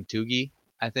Mtugi,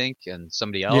 I think, and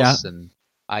somebody else, and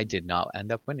I did not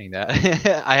end up winning that.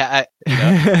 I didn't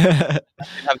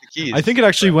have the keys. I think it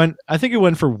actually went. I think it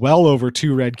went for well over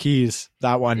 2 red keys.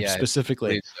 That one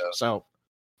specifically.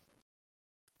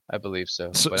 I believe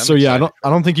so. So yeah, I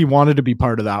don't think he wanted to be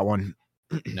part of that one.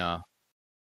 No.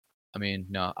 I mean,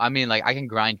 no. I mean, like I can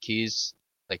grind keys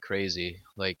like crazy.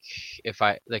 Like if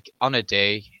I like on a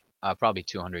day, probably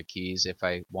 200 keys if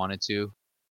I wanted to.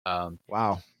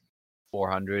 Wow.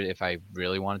 400 if I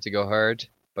really wanted to go hard,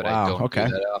 but I don't do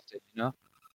that often,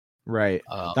 Right.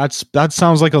 That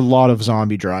sounds like a lot of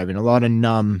zombie driving, a lot of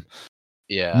numbing,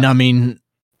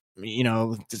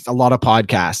 just a lot of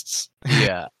podcasts.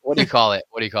 Yeah. What do you call it?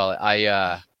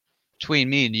 I between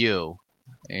me and you,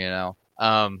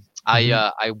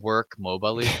 I work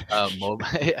mobilely. Mobile.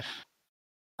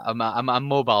 I'm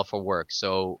mobile for work,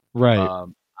 so Right.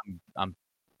 I'm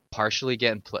partially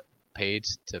getting paid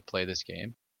to play this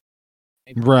game.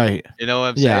 Right. You know what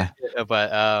I'm Yeah. saying?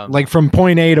 But Like from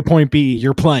point A to point B,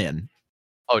 you're playing.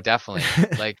 oh, definitely.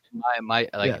 Like my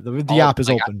like Yeah, the app is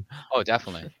open. Oh,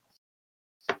 definitely.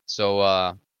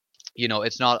 So you know,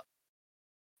 it's not.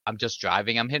 I'm just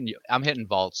driving. I'm hitting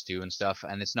vaults too and stuff,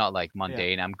 and it's not like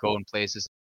mundane. I'm going places.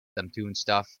 I'm doing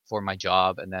stuff for my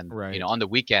job, and then you know, on the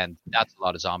weekend, that's a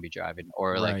lot of zombie driving,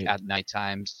 or like at night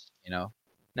times, you know,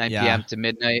 9 p.m. to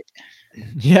midnight.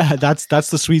 Yeah, that's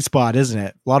the sweet spot, isn't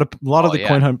it? A lot of the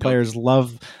coin hunt players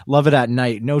love it at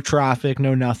night. No traffic,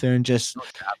 no nothing, just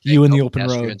you in the open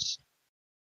road.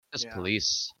 Just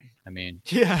police. I mean,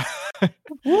 yeah.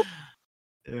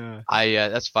 Yeah.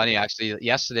 That's funny actually.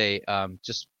 Yesterday,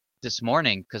 just this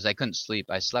morning, because I couldn't sleep,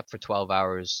 I slept for 12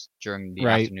 hours during the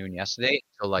afternoon yesterday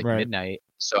till like midnight.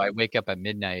 So I wake up at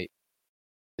midnight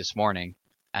this morning,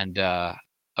 and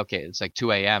okay, it's like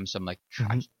 2 a.m. So I'm like,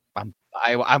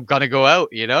 I'm gonna go out,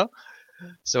 you know.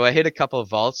 So I hit a couple of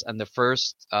vaults, and the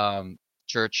first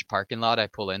church parking lot I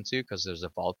pull into, because there's a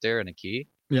vault there and a key.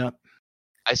 Yeah.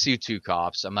 I see 2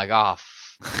 cops. I'm like, oh,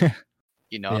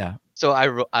 you know. Yeah. So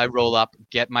I roll up,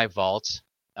 get my vault.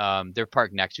 They're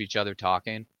parked next to each other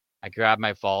talking. I grab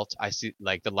my vault. I see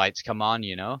like the lights come on,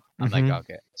 you know. I'm like,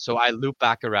 okay. So I loop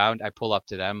back around. I pull up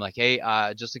to them, like, hey,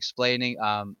 just explaining.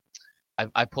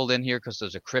 I pulled in here because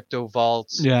there's a crypto vault.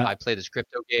 Yeah. I play this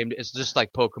crypto game. It's just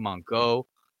like Pokemon Go.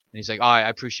 And he's like, oh, I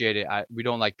appreciate it. We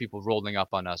don't like people rolling up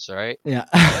on us. All right. Yeah.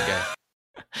 Okay.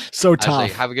 So tough. I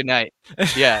was like, have a good night.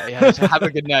 Yeah. Have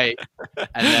a good night.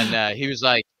 And then he was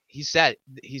like, he said,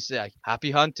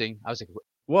 happy hunting. I was like,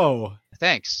 whoa,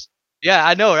 thanks. Yeah,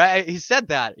 I know, right? He said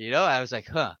that, you know. I was like,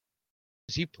 huh,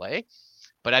 does he play?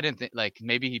 But I didn't think, like,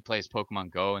 maybe he plays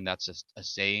Pokemon Go and that's just a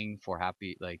saying for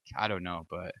happy, like, I don't know.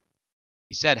 But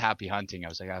he said happy hunting. I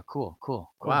was like, oh,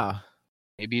 cool. Wow.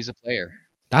 Maybe he's a player.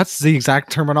 That's the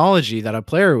exact terminology that a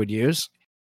player would use.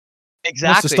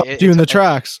 Exactly. Stop doing the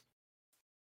tracks.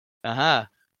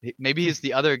 Maybe he's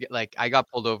the other, like, I got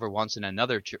pulled over once in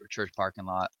another church parking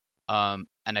lot.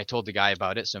 And I told the guy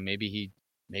about it. So maybe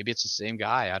it's the same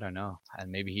guy. I don't know.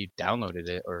 And maybe he downloaded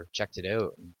it or checked it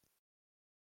out.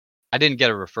 I didn't get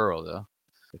a referral though,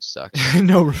 which sucks.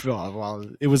 No referral. Well,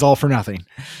 it was all for nothing.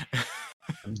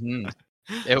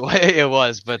 It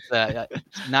was, but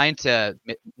nighttime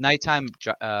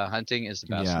hunting is the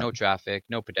best. Yeah. No traffic,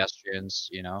 no pedestrians,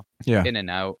 you know, in and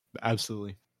out.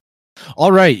 Absolutely.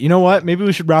 All right. You know what? Maybe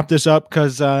we should wrap this up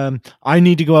because I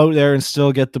need to go out there and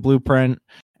still get the blueprint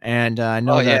and and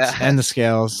the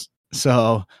scales.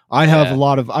 So I have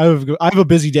I have a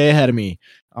busy day ahead of me.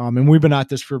 And we've been at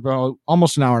this for about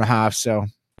almost an hour and a half. So I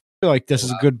feel like this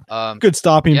is a good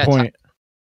stopping point.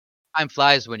 Time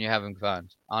flies when you're having fun,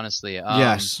 honestly.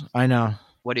 Yes, I know.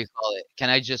 What do you call it? Can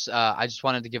I just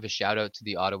wanted to give a shout out to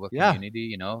the Ottawa community,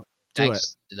 you know.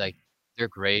 Thanks. Like, they're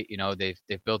great, you know. They've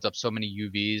built up so many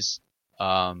UVs.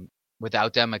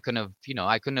 Without them, I couldn't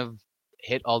have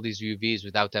hit all these UVs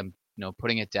without them, you know,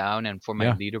 putting it down. And for my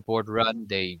leaderboard run,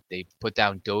 they put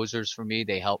down dozers for me.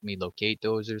 They helped me locate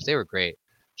dozers. They were great.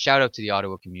 Shout out to the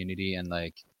Ottawa community, and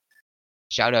like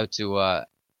shout out to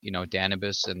you know,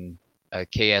 Danibus and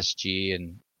KSG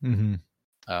and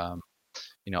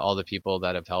you know, all the people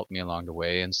that have helped me along the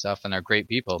way and stuff, and they're great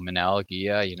people. Manel,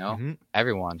 Gia, you know,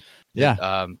 everyone.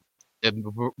 Yeah.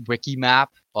 The wiki map,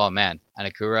 oh man,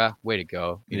 Anakura, way to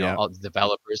go. You know, all the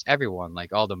developers, everyone,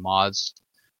 like all the mods.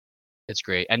 It's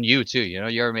great. And you too, you know,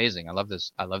 you're amazing. I love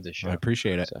this show. I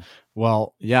appreciate it. So.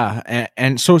 Well, yeah.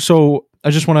 And so I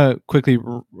just want to quickly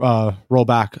roll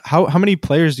back. How many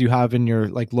players do you have in your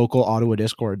like local Ottawa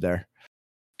Discord there?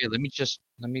 Okay, let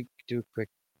me do a quick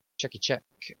check.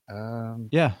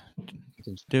 Yeah.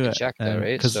 Do it. Check that,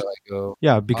 right? So I go.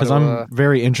 Yeah, because Ottawa. I'm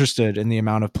very interested in the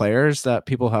amount of players that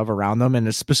people have around them,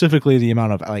 and specifically the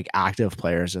amount of like active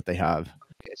players that they have.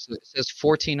 Okay, so it says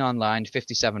 14 online,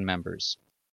 57 members.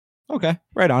 Okay,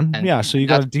 right on. And so you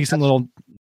got a decent little.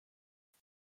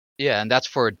 Yeah, and that's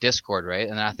for Discord, right?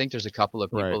 And I think there's a couple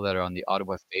of people that are on the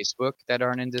Ottawa Facebook that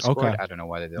aren't in Discord. Okay. I don't know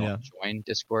why they don't join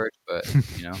Discord, but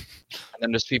you know. And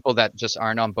then there's people that just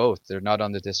aren't on both. They're not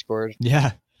on the Discord.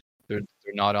 Yeah. They're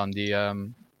not on the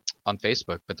on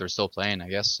Facebook, but they're still playing, I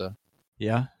guess. So.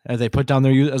 Yeah, as they put down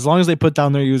as long as they put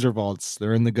down their user vaults,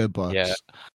 they're in the good books. Yeah.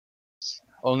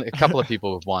 Only a couple of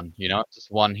people with one, you know,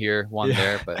 just one here, one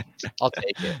there, but I'll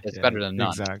take it. It's better than none.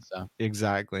 Exactly. So.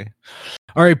 Exactly.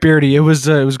 All right, Beardy, it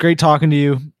was great talking to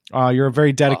you. You're a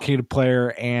very dedicated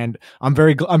player, and I'm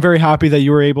very happy that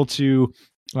you were able to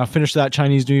finish that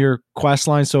Chinese New Year quest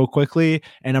line so quickly.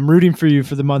 And I'm rooting for you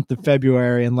for the month of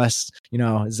February, unless,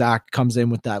 Zach comes in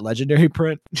with that legendary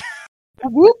print.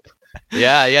 Whoop.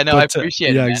 Yeah, no, I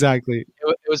appreciate it. Yeah, man. Exactly.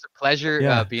 It was a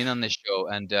pleasure being on this show.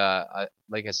 And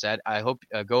like I said, I hope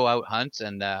go out hunt,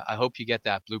 and I hope you get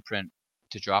that blueprint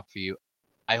to drop for you.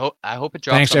 I hope it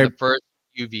drops Thanks, on Eric. the first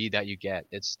UV that you get.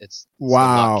 It's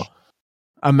wow.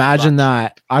 Imagine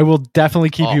that. I will definitely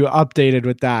keep you updated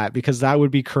with that, because that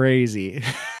would be crazy.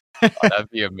 That'd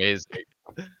be amazing.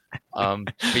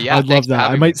 But yeah, I'd love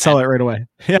that. I might sell it right away.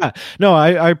 Yeah, no,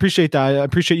 I appreciate that. I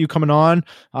appreciate you coming on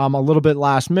a little bit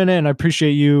last minute, and I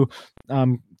appreciate you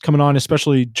coming on,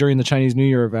 especially during the Chinese New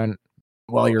Year event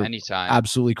while you're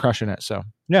absolutely crushing it. So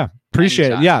yeah,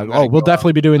 appreciate it. Yeah. We'll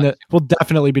definitely be doing that. We'll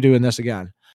definitely be doing this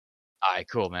again. All right,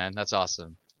 cool, man. That's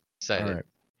awesome. Excited.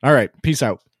 All right. Peace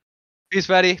out. Peace,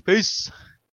 buddy. Peace.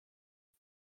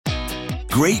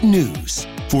 Great news.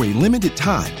 For a limited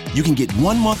time, you can get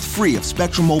 1 month free of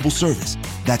Spectrum Mobile service.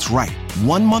 That's right,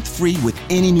 1 month free with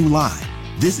any new line.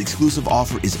 This exclusive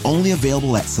offer is only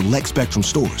available at select Spectrum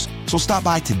stores, so stop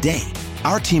by today.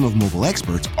 Our team of mobile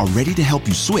experts are ready to help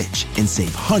you switch and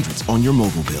save hundreds on your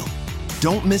mobile bill.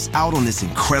 Don't miss out on this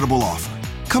incredible offer.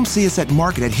 Come see us at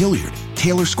Market at Hilliard,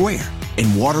 Taylor Square,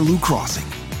 and Waterloo Crossing.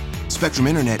 Spectrum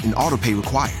Internet and autopay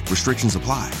required. Restrictions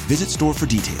apply. Visit store for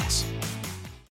details.